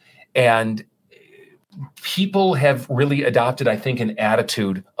kids. And people have really adopted, I think, an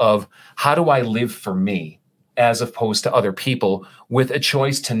attitude of how do I live for me as opposed to other people, with a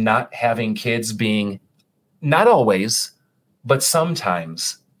choice to not having kids being not always, but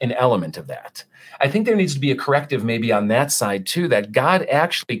sometimes an element of that. I think there needs to be a corrective maybe on that side too, that God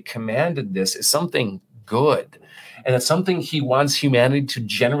actually commanded this as something good. And it's something he wants humanity to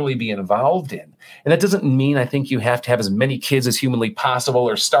generally be involved in. And that doesn't mean I think you have to have as many kids as humanly possible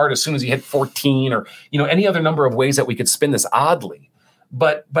or start as soon as you hit 14 or, any other number of ways that we could spin this oddly.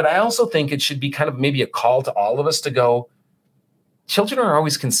 But I also think it should be kind of maybe a call to all of us to go, children are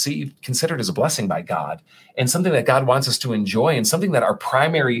always considered as a blessing by God and something that God wants us to enjoy and something that a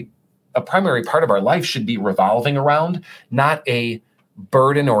primary part of our life should be revolving around, not a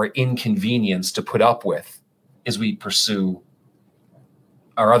burden or inconvenience to put up with as we pursue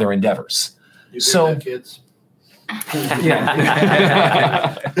our other endeavors. You do that, kids? I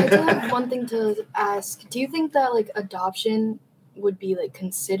do have one thing to ask. Do you think that adoption would be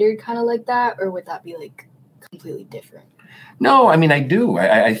considered kind of like that, or would that be completely different? No, I mean, I do.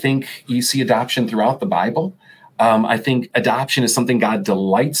 I think you see adoption throughout the Bible. I think adoption is something God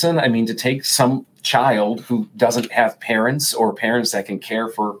delights in. I mean, to take some child who doesn't have parents or parents that can care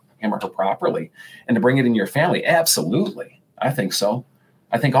for him or her properly and to bring it in your family. Absolutely. I think so.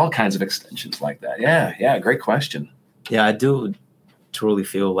 I think all kinds of extensions like that. Yeah. Great question. Yeah, I do truly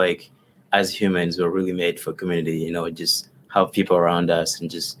feel like as humans, we're really made for community, just have people around us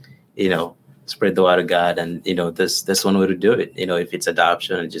and just, spread the word of God. And, that's one way to do it. If it's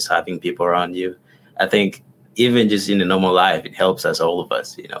adoption and just having people around you, I think even just in a normal life, it helps us, all of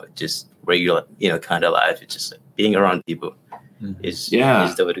us, just regular, kind of life. It's just being around people is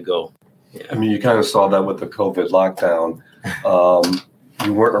the way to go. Yeah. I mean, you kind of saw that with the COVID lockdown.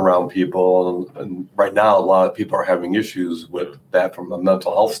 You weren't around people. And right now, a lot of people are having issues with that from a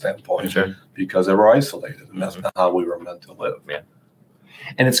mental health standpoint because they were isolated. And that's not how we were meant to live. Yeah.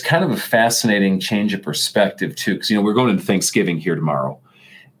 And it's kind of a fascinating change of perspective too, because we're going into Thanksgiving here tomorrow,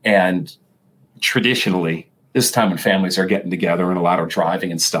 and traditionally this time when families are getting together and a lot are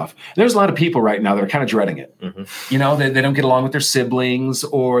driving and stuff, there's a lot of people right now that are kind of dreading it. They don't get along with their siblings,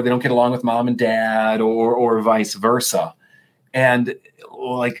 or they don't get along with mom and dad, or vice versa. And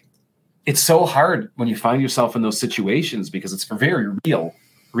like, it's so hard when you find yourself in those situations because it's for very real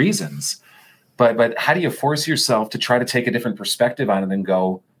reasons. But how do you force yourself to try to take a different perspective on it and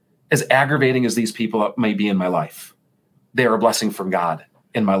go, as aggravating as these people may be in my life, they are a blessing from God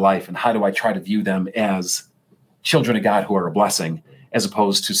in my life. And how do I try to view them as children of God who are a blessing, as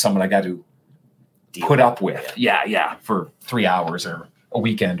opposed to someone I got to put up with? Yeah, for 3 hours or a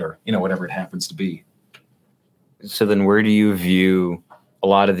weekend or, whatever it happens to be. So then where do you view a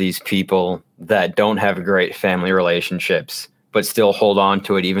lot of these people that don't have great family relationships, but still hold on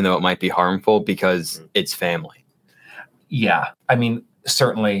to it, even though it might be harmful because it's family? Yeah. I mean,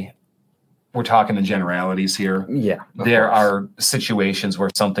 certainly we're talking in generalities here. Yeah. There are situations where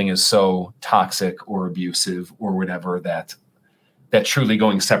something is so toxic or abusive or whatever that truly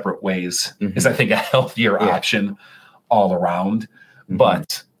going separate ways is, I think, a healthier option all around.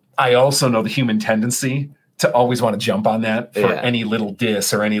 But I also know the human tendency to always want to jump on that for any little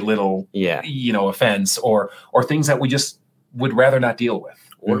diss or any little, offense or things that we just would rather not deal with.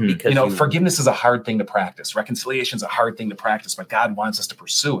 Or because forgiveness is a hard thing to practice. Reconciliation is a hard thing to practice, but God wants us to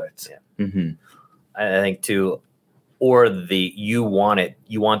pursue it. I think too, or you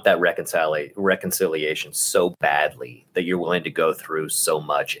want that reconciliation so badly that you're willing to go through so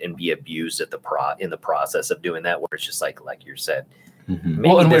much and be abused in the process of doing that, where it's just like you said.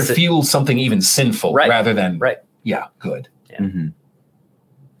 Well, and where it feels something even sinful rather than good.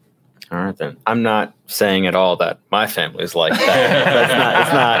 All right, then. I'm not saying at all that my family's like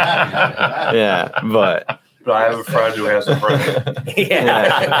that. It's not. But I have a friend who has a friend.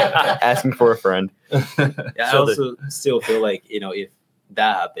 Asking for a friend. I also still feel like, if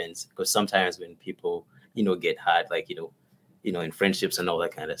that happens, because sometimes when people, get hot, like, in friendships and all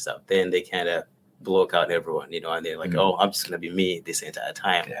that kind of stuff, then they kind of block out everyone, and they're like, oh, I'm just going to be me this entire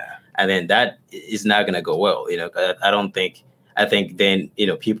time. And then that is not going to go well, I think then,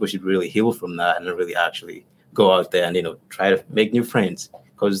 people should really heal from that and really actually go out there and, try to make new friends,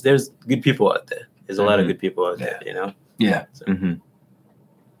 because there's good people out there. There's a lot of good people out there, Yeah. So.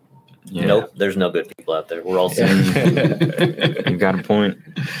 Nope, there's no good people out there. We're all sinners. You've got a point.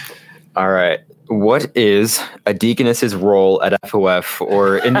 All right. What is a deaconess's role at FOF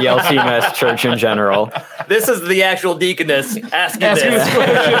or in the LCMS church in general? This is the actual deaconess asking this.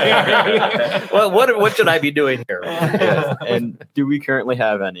 Well, what should I be doing here? Yes. And do we currently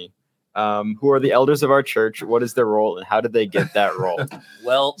have any? Who are the elders of our church? What is their role, and how did they get that role?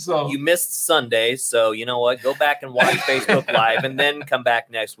 Well, you missed Sunday, so you know what? Go back and watch Facebook Live, and then come back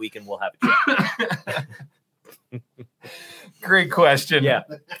next week, and we'll have a chat. Great question. Yeah.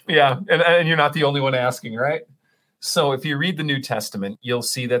 And you're not the only one asking, right? So if you read the New Testament, you'll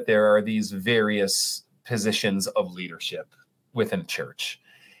see that there are these various positions of leadership within a church.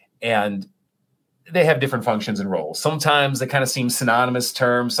 And they have different functions and roles. Sometimes they kind of seem synonymous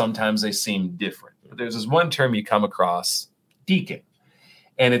terms. Sometimes they seem different. But there's this one term you come across, deacon.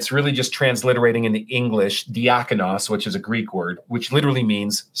 And it's really just transliterating into English, diakonos, which is a Greek word, which literally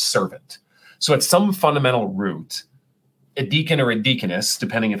means servant. So at some fundamental root, a deacon or a deaconess,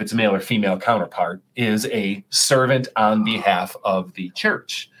 depending if it's a male or female counterpart, is a servant on behalf of the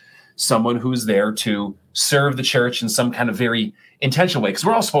church. Someone who's there to serve the church in some kind of very intentional way, because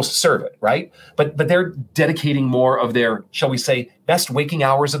we're all supposed to serve it, right? But they're dedicating more of their, shall we say, best waking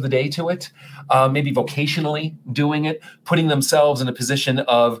hours of the day to it, maybe vocationally doing it, putting themselves in a position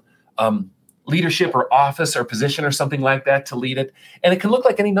of leadership or office or position or something like that to lead it. And it can look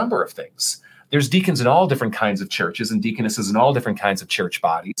like any number of things. There's deacons in all different kinds of churches and deaconesses in all different kinds of church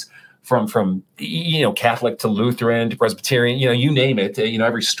bodies, from Catholic to Lutheran to Presbyterian, you name it.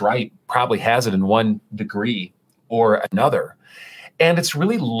 Every stripe probably has it in one degree or another. And it's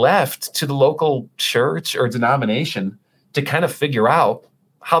really left to the local church or denomination to kind of figure out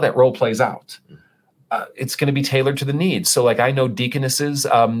how that role plays out. It's going to be tailored to the needs. So like I know deaconesses,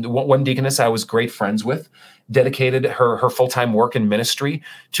 one deaconess I was great friends with, dedicated her full-time work in ministry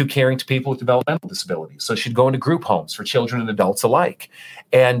to caring to people with developmental disabilities. So she'd go into group homes for children and adults alike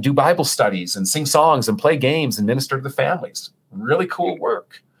and do Bible studies and sing songs and play games and minister to the families. Really cool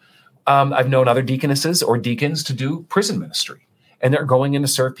work. I've known other deaconesses or deacons to do prison ministry, and they're going in to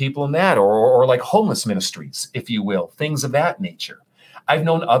serve people in that, or like homeless ministries, if you will, things of that nature. I've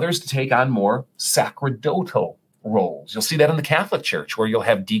known others to take on more sacerdotal roles. You'll see that in the Catholic Church, where you'll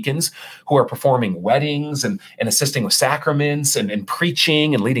have deacons who are performing weddings and assisting with sacraments and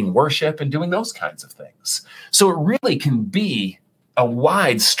preaching and leading worship and doing those kinds of things. So it really can be a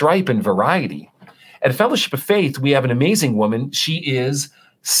wide stripe and variety. At Fellowship of Faith, we have an amazing woman. She is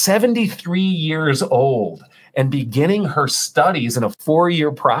 73 years old and beginning her studies in a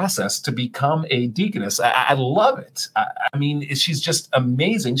 4-year process to become a deaconess. I love it. I mean, she's just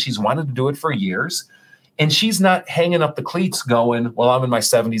amazing. She's wanted to do it for years. And she's not hanging up the cleats going, well, I'm in my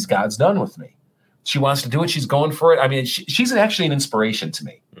 70s, God's done with me. She wants to do it. She's going for it. I mean, she's actually an inspiration to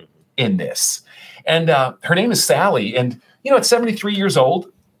me in this. And her name is Sally. And, at 73 years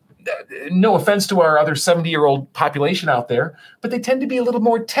old, no offense to our other 70-year-old population out there, but they tend to be a little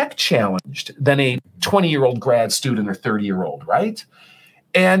more tech challenged than a 20-year-old grad student or 30-year-old, right?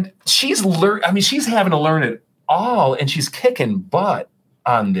 And she's having to learn it all, and she's kicking butt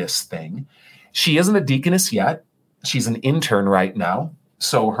on this thing. She isn't a deaconess yet. She's an intern right now.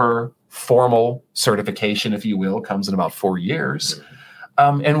 So her formal certification, if you will, comes in about 4 years.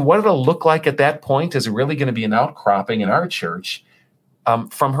 And what it'll look like at that point is really going to be an outcropping in our church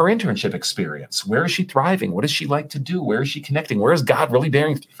from her internship experience. Where is she thriving? What does she like to do? Where is she connecting? Where is God really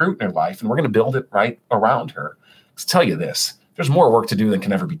bearing fruit in her life? And we're going to build it right around her. Let's tell you this. There's more work to do than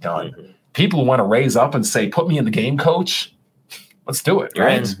can ever be done. People who want to raise up and say, put me in the game, coach. Let's do it. You're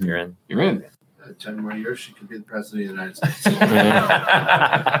right? in. You're in. You're in. 10 more years, she could be the president of the United States.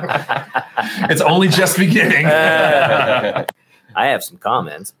 It's only just beginning. I have some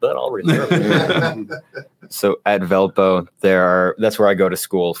comments, but I'll reserve them. So at Valpo, that's where I go to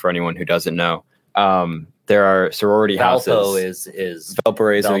school for anyone who doesn't know. There are sorority Valpo houses. is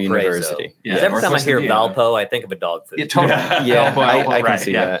Valparaiso University. Yeah. Every time I hear Valpo, I think of a dog food. Yeah, totally. Yeah, Valpo, I can right,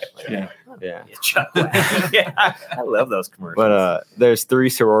 see yeah. that. Yeah. Yeah. Yeah, I love those commercials. But there's 3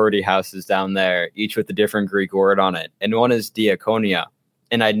 sorority houses down there, each with a different Greek word on it. And one is diaconia.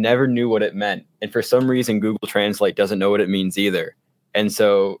 And I never knew what it meant. And for some reason, Google Translate doesn't know what it means either. And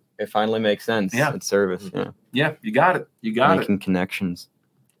so it finally makes sense. Yeah. It's service. Yeah. Yeah, you got it. You got Making connections.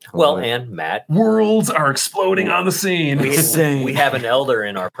 Well, and Matt, Worlds are exploding on the scene. we have an elder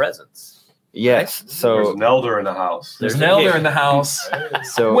in our presence. Yes. There's So an elder in the house. There's an elder in the house.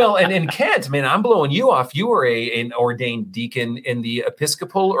 so Well, and Kent, man, I'm blowing you off. You were an ordained deacon in the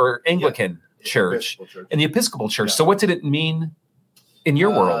Episcopal or Anglican church, in the Episcopal church. Yeah. So what did it mean in your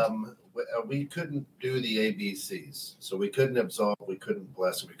world? We couldn't do the ABCs. So we couldn't absolve, we couldn't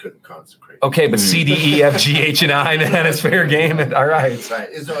bless, and we couldn't consecrate. Okay, but C, D, E, F, G, H, and I, that is fair game. All right. Right.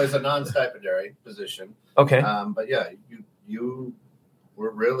 It's a non-stipendary position. Okay. But yeah, you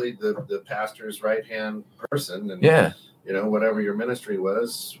were really the pastor's right-hand person. And, Yeah. whatever your ministry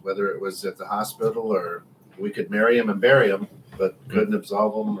was, whether it was at the hospital or we could marry him and bury him, but couldn't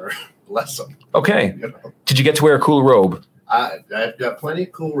absolve him or bless him. Okay. Did you get to wear a cool robe? I've got plenty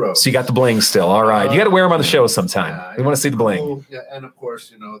of cool robes. So you got the bling still. All right. You got to wear them on the show sometime. We want to see the bling. Cool. Yeah, and of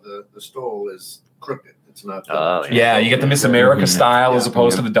course, the stole is crooked. It's not. Oh, Yeah, you get the Miss America style as Yeah.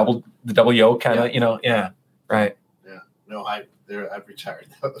 opposed to the double yoke kind of, Yeah. Right. Yeah. No, I've retired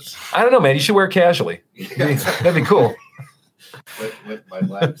those. I don't know, man. You should wear it casually. Yeah. That'd be cool. with my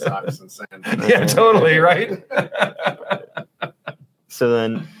black socks and sandals. Yeah, totally. Right. So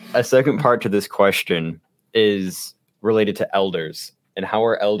then a second part to this question is related to elders, and how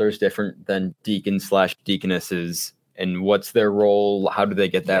are elders different than deacons/deaconesses, and what's their role? How do they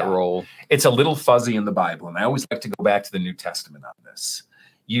get that role? It's a little fuzzy in the Bible, and I always like to go back to the New Testament on this.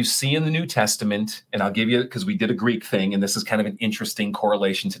 You see in the New Testament, and I'll give you, because we did a Greek thing, and this is kind of an interesting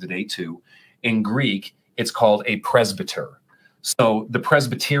correlation to today too. In Greek, it's called a presbyter. So the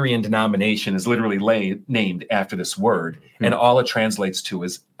Presbyterian denomination is literally named after this word, and all it translates to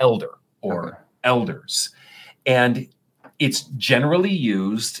is elder or elders. And it's generally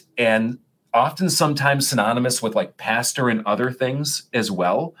used and often sometimes synonymous with like pastor and other things as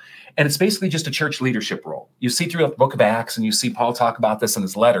well. And it's basically just a church leadership role. You see through the book of Acts, and you see Paul talk about this in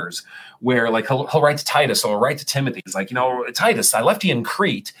his letters, where like he'll write to Titus or write to Timothy. He's like, Titus, I left you in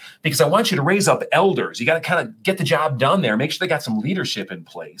Crete because I want you to raise up elders. You got to kind of get the job done there. Make sure they got some leadership in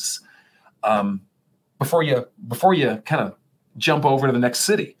place before you kind of jump over to the next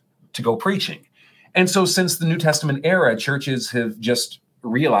city to go preaching. And so since the New Testament era, churches have just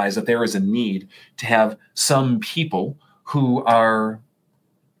realized that there is a need to have some people who are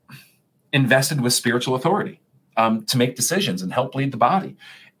invested with spiritual authority to make decisions and help lead the body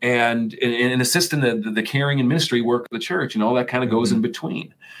and assist in the caring and ministry work of the church, and all that kind of goes in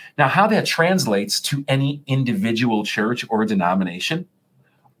between. Now, how that translates to any individual church or denomination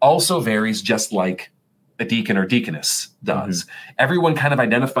also varies, just like a deacon or deaconess does. Everyone kind of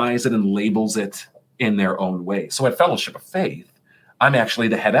identifies it and labels it in their own way. So at Fellowship of Faith, I'm actually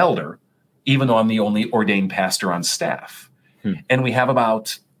the head elder, even though I'm the only ordained pastor on staff. And we have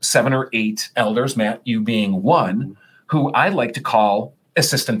about 7 or 8 elders, Matt, you being one, who I like to call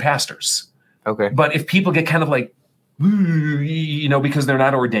assistant pastors. Okay. But if people get kind of like, because they're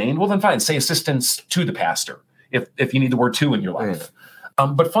not ordained, well, then fine, say assistants to the pastor, if you need the word to in your life.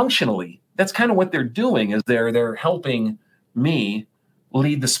 But functionally, that's kind of what they're doing, is they're helping me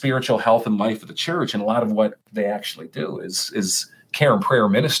lead the spiritual health and life of the church. And a lot of what they actually do is care and prayer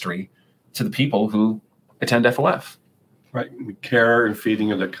ministry to the people who attend FOF. Right. Care and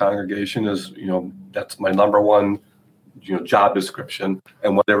feeding of the congregation is, that's my number one, job description,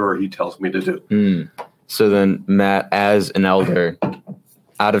 and whatever he tells me to do. So then, Matt, as an elder,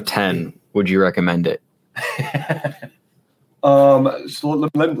 out of 10, would you recommend it? So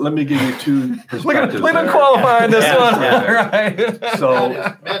let me give you 2 perspectives. We're going to qualify on this one. Right. So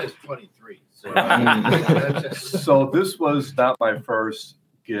Matt is 23. So this was not my first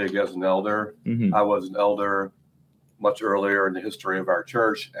gig as an elder. I was an elder much earlier in the history of our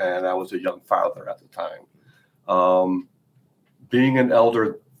church, and I was a young father at the time. Being an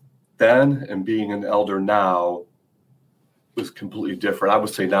elder then and being an elder now was completely different. I would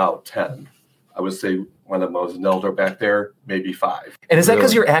say now 10. I would say when I was an elder back there, maybe 5. And is that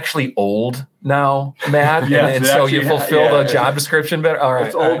because you're actually old now, Matt? Yes, and so you fulfill the job description better? All right.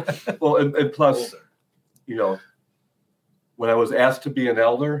 It's old. Well, and plus, when I was asked to be an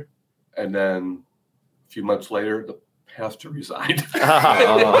elder, and then a few months later, the pastor resigned.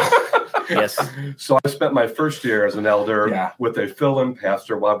 Yes. So I spent my first year as an elder with a fill-in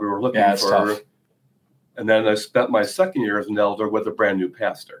pastor while we were looking for, tough. And then I spent my second year as an elder with a brand new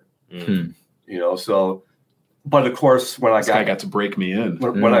pastor. So, but of course, when I got to break me in.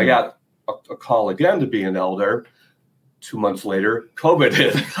 When I got a call again to be an elder, 2 months later, COVID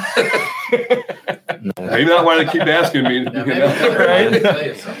hit. Maybe not why they keep asking me. Right?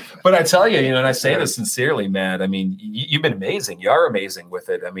 But I tell you, and I say this sincerely, Matt, I mean, you've been amazing. You are amazing with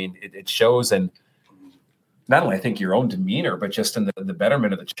it. I mean, it shows in not only, I think, your own demeanor, but just in the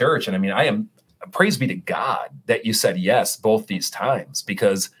betterment of the church. And I mean, praise be to God that you said yes both these times,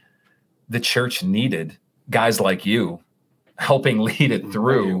 because the church needed guys like you helping lead it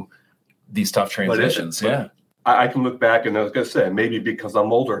through these tough transitions. I can look back and, like I said, maybe because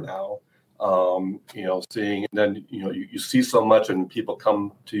I'm older now, seeing, and then, you see so much and people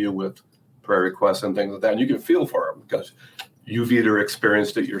come to you with prayer requests and things like that, and you can feel for them because you've either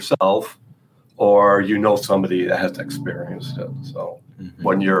experienced it yourself or somebody that has experienced it. So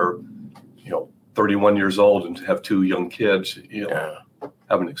when you're, 31 years old and have 2 young kids,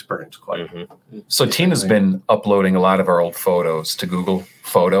 haven't experienced quite. So Tina's been uploading a lot of our old photos to Google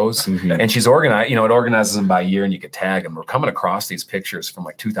Photos, and she's organized, it organizes them by year, and you could tag them. We're coming across these pictures from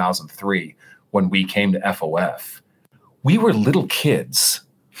like 2003 when we came to FOF. We were little kids.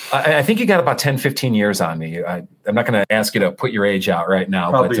 I think you got about 10, 15 years on me. I'm not going to ask you to put your age out right now.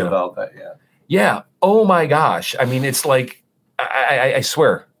 Probably about that, yeah. Yeah. Oh my gosh. I mean, it's like, I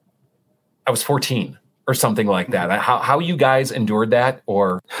swear, I was 14 or something like that. How you guys endured that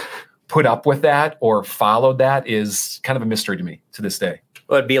or put up with that or followed that is kind of a mystery to me to this day.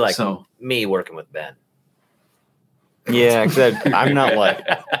 Well, it'd be like me working with Ben. Yeah, because I'm not like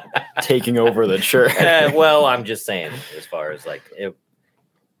taking over the church. Well, I'm just saying, as far as like,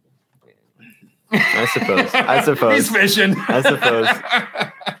 I suppose. He's fishing. I suppose.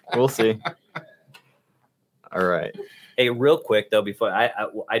 We'll see. All right. Hey, real quick though, before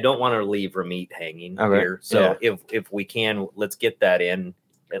I don't want to leave Ramit hanging here. So if we can, let's get that in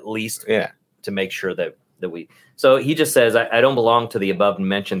at least to make sure that we. So he just says, I don't belong to the above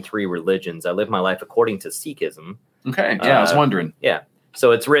mentioned 3 religions. I live my life according to Sikhism. Okay. Yeah, I was wondering. Yeah.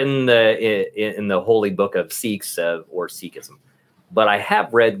 So it's written in the holy book of Sikhs or Sikhism. But I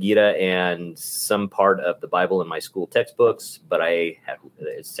have read Gita and some part of the Bible in my school textbooks, but I have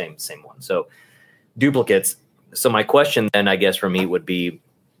the same one. So duplicates. So my question then, I guess, for me would be,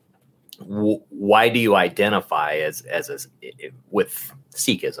 why do you identify as with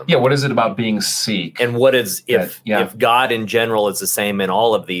Sikhism? Yeah, what is it about being Sikh? And what is if God in general is the same in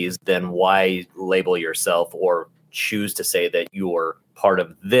all of these, then why label yourself or choose to say that you're part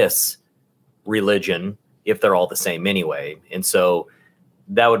of this religion if they're all the same anyway? And so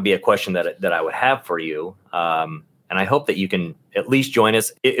that would be a question that I would have for you. And I hope that you can at least join us.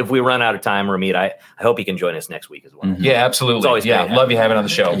 If we run out of time, Ramit, I hope you can join us next week as well. Yeah, absolutely. It's always love you having on the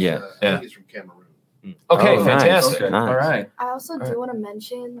show. I think he's from Cameroon. Okay, Oh, fantastic. nice. All right. I also do want to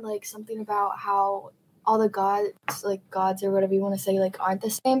mention like something about how all the gods or whatever you want to say aren't the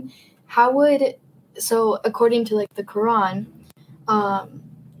same. So according to the Quran,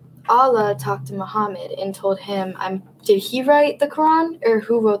 Allah talked to Muhammad and told him, did he write the Quran or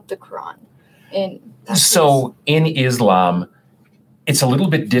who wrote the Quran? So in Islam, it's a little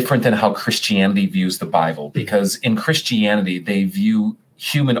bit different than how Christianity views the Bible, because in Christianity, they view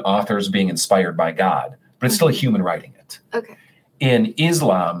human authors being inspired by God, but it's still a human writing it. Okay. In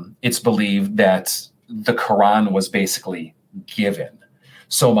Islam, it's believed that the Quran was basically given.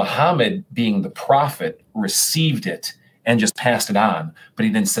 So Muhammad, being the prophet, received it and just passed it on, but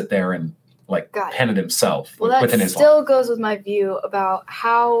he didn't sit there and pen it himself within Islam. Still goes with my view about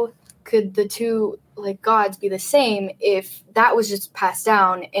how could the two gods be the same if that was just passed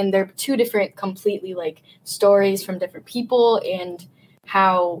down and they're two different completely stories from different people and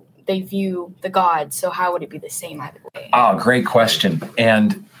how they view the gods. So how would it be the same either way? Oh, great question.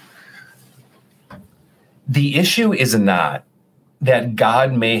 And the issue is not that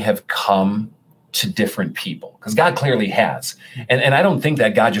God may have come to different people, because God clearly has. And I don't think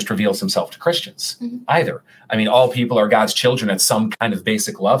that God just reveals himself to Christians either. I mean, all people are God's children at some kind of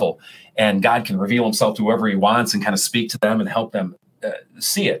basic level, and God can reveal himself to whoever he wants and kind of speak to them and help them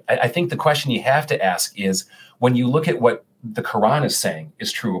see it. I think the question you have to ask is, when you look at what the Quran is saying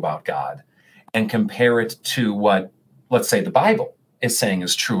is true about God and compare it to what, let's say, the Bible is saying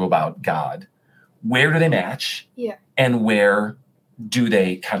is true about God, where do they match? Yeah. And where do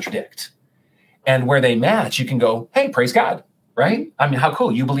they contradict? And where they match, you can go, hey, praise God, right? I mean, how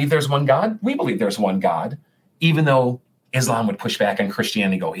cool. You believe there's one God? We believe there's one God, even though Islam would push back on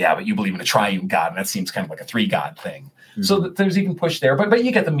Christianity and go, yeah, but you believe in a triune God, and that seems kind of like a three-God thing. Mm-hmm. So there's even push there, but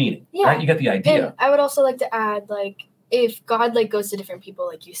you get the meaning, right? You get the idea. And I would also like to add, if God goes to different people,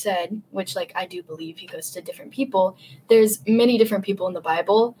 like you said, which I do believe he goes to different people, there's many different people in the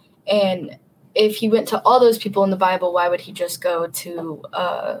Bible, and if he went to all those people in the Bible, why would he just go to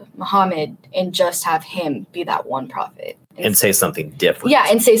Muhammad and just have him be that one prophet? And say something different. Yeah,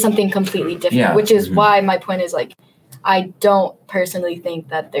 and say something completely different, which is why my point is, I don't personally think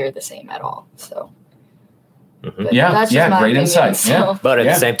that they're the same at all. So, that's just my great opinion, insight. So. Yeah. But at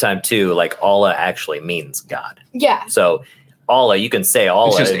the same time, too, Allah actually means God. Yeah. So Allah, you can say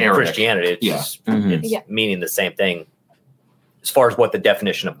Allah in Christianity. It's it's meaning the same thing as far as what the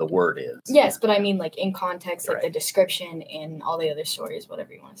definition of the word is. Yes, but I mean, in context, the description and all the other stories,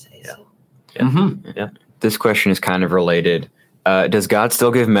 whatever you want to say. Yeah. So. This question is kind of related. Does God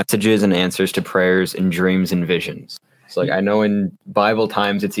still give messages and answers to prayers in dreams and visions? So, I know in Bible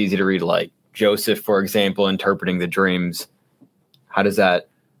times it's easy to read, Joseph, for example, interpreting the dreams. How does that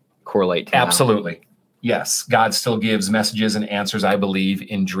correlate to Absolutely. Now? Yes, God still gives messages and answers, I believe,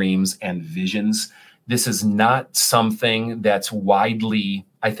 in dreams and visions. This is not something that's widely,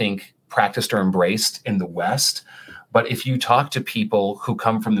 I think, practiced or embraced in the West. But if you talk to people who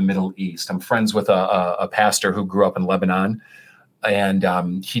come from the Middle East, I'm friends with a pastor who grew up in Lebanon,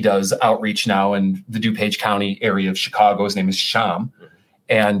 and he does outreach now in the DuPage County area of Chicago. His name is Sham.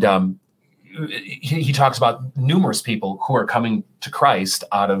 And he talks about numerous people who are coming to Christ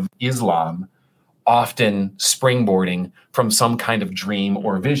out of Islam, often springboarding from some kind of dream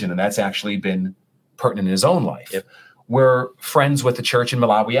or vision. And that's actually been pertinent in his own life. Yep. We're friends with the church in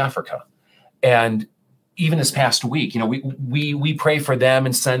Malawi, Africa. And even this past week, we pray for them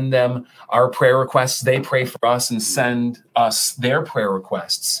and send them our prayer requests. They pray for us and send us their prayer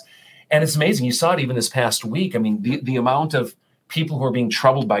requests. And it's amazing. You saw it even this past week. I mean, the amount of people who are being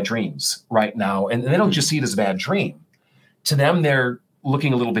troubled by dreams right now, and they don't just see it as a bad dream. To them, they're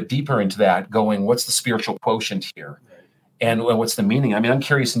looking a little bit deeper into that, going, what's the spiritual quotient here? And what's the meaning? I mean, I'm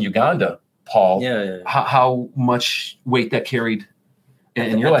curious in Uganda, Paul, how much weight that carried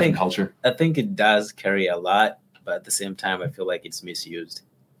in your life and culture. I think it does carry a lot, but at the same time, I feel like it's misused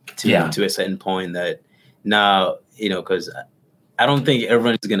to a certain point that now, because I don't think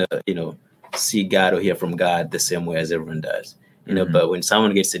everyone's going to, see God or hear from God the same way as everyone does. But when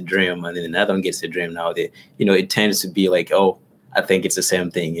someone gets a dream and then another one gets a dream now, it tends to be I think it's the same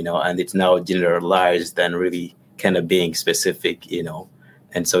thing, and it's now generalized than really kind of being specific,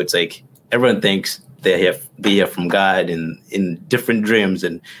 and so it's everyone thinks they hear from God in different dreams,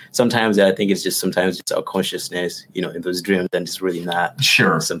 and sometimes I think it's just our consciousness, in those dreams, and it's really not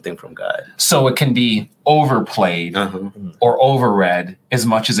something from God. So it can be overplayed or overread as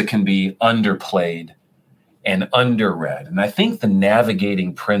much as it can be underplayed and underread. And I think the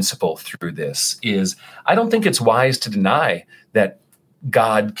navigating principle through this is, I don't think it's wise to deny that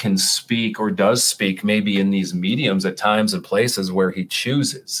God can speak or does speak maybe in these mediums at times and places where he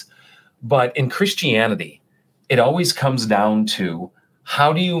chooses. But in Christianity, it always comes down to,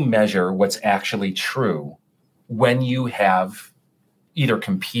 how do you measure what's actually true when you have either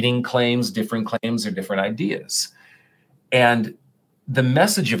competing claims, different claims, or different ideas? And the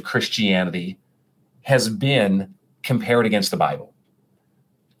message of Christianity has been compared against the Bible.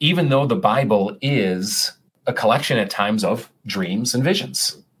 Even though the Bible is a collection at times of dreams and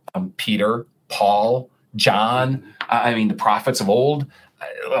visions. Peter, Paul, John, the prophets of old.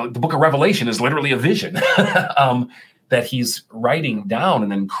 The book of Revelation is literally a vision that he's writing down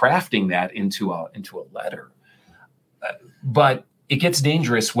and then crafting that into a letter. But it gets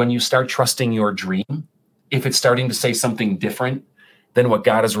dangerous when you start trusting your dream, if it's starting to say something different than what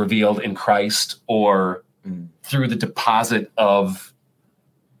God has revealed in Christ or through the deposit of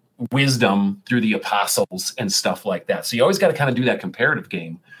wisdom through the apostles and stuff like that. So you always got to kind of do that comparative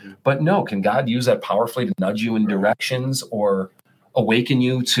game. But no, can God use that powerfully to nudge you in directions or awaken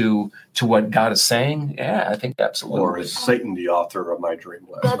you to what God is saying? Yeah, I think absolutely. Or is Satan the author of my dream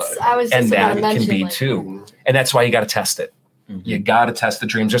last night? I was just And about that to mention, can be like, too. And that's why you got to test it. You got to test the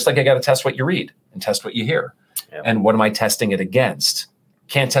dreams, just like I got to test what you read and test what you hear. Yeah. And what am I testing it against?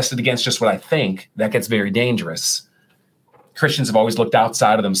 Can't test it against just what I think. That gets very dangerous. Christians have always looked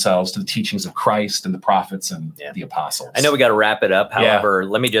outside of themselves to the teachings of Christ and the prophets and the apostles. I know we got to wrap it up. However,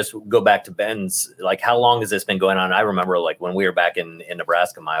 let me just go back to Ben's. Like, how long has this been going on? I remember, like, when we were back in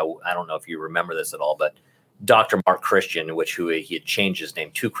Nebraska, I don't know if you remember this at all, but Dr. Mark Christian, who he had changed his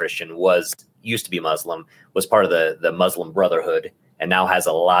name to Christian, used to be Muslim, was part of the Muslim Brotherhood, and now has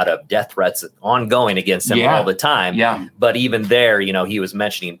a lot of death threats ongoing against him all the time. Yeah. But even there, he was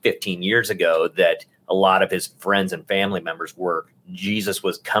mentioning 15 years ago that a lot of his friends and family members Jesus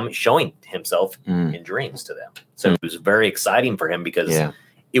was showing himself in dreams to them. So it was very exciting for him because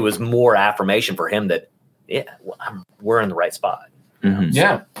it was more affirmation for him that, we're in the right spot.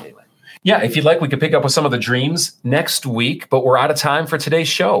 Yeah. Anyway. Yeah, if you'd like, we could pick up with some of the dreams next week, but we're out of time for today's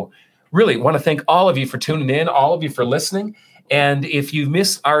show. Really want to thank all of you for tuning in, all of you for listening. And if you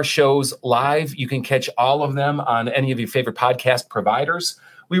missed our shows live, you can catch all of them on any of your favorite podcast providers.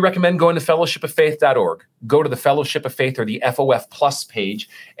 We recommend going to fellowshipoffaith.org. Go to the Fellowship of Faith or the FOF Plus page,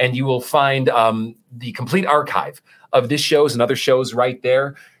 and you will find the complete archive of this shows and other shows right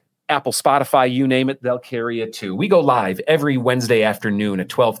there. Apple, Spotify, you name it, they'll carry it too. We go live every Wednesday afternoon at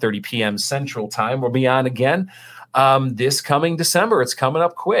 12:30 p.m. Central Time. We'll be on again this coming December. It's coming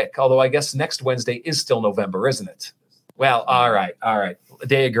up quick, although I guess next Wednesday is still November, isn't it? Well, all right. A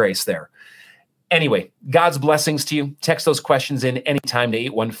day of grace there. Anyway, God's blessings to you. Text those questions in anytime to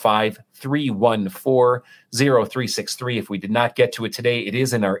 815-314-0363. If we did not get to it today, it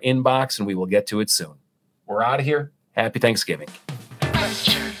is in our inbox, and we will get to it soon. We're out of here. Happy Thanksgiving.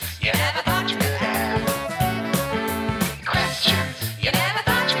 Questions you never thought you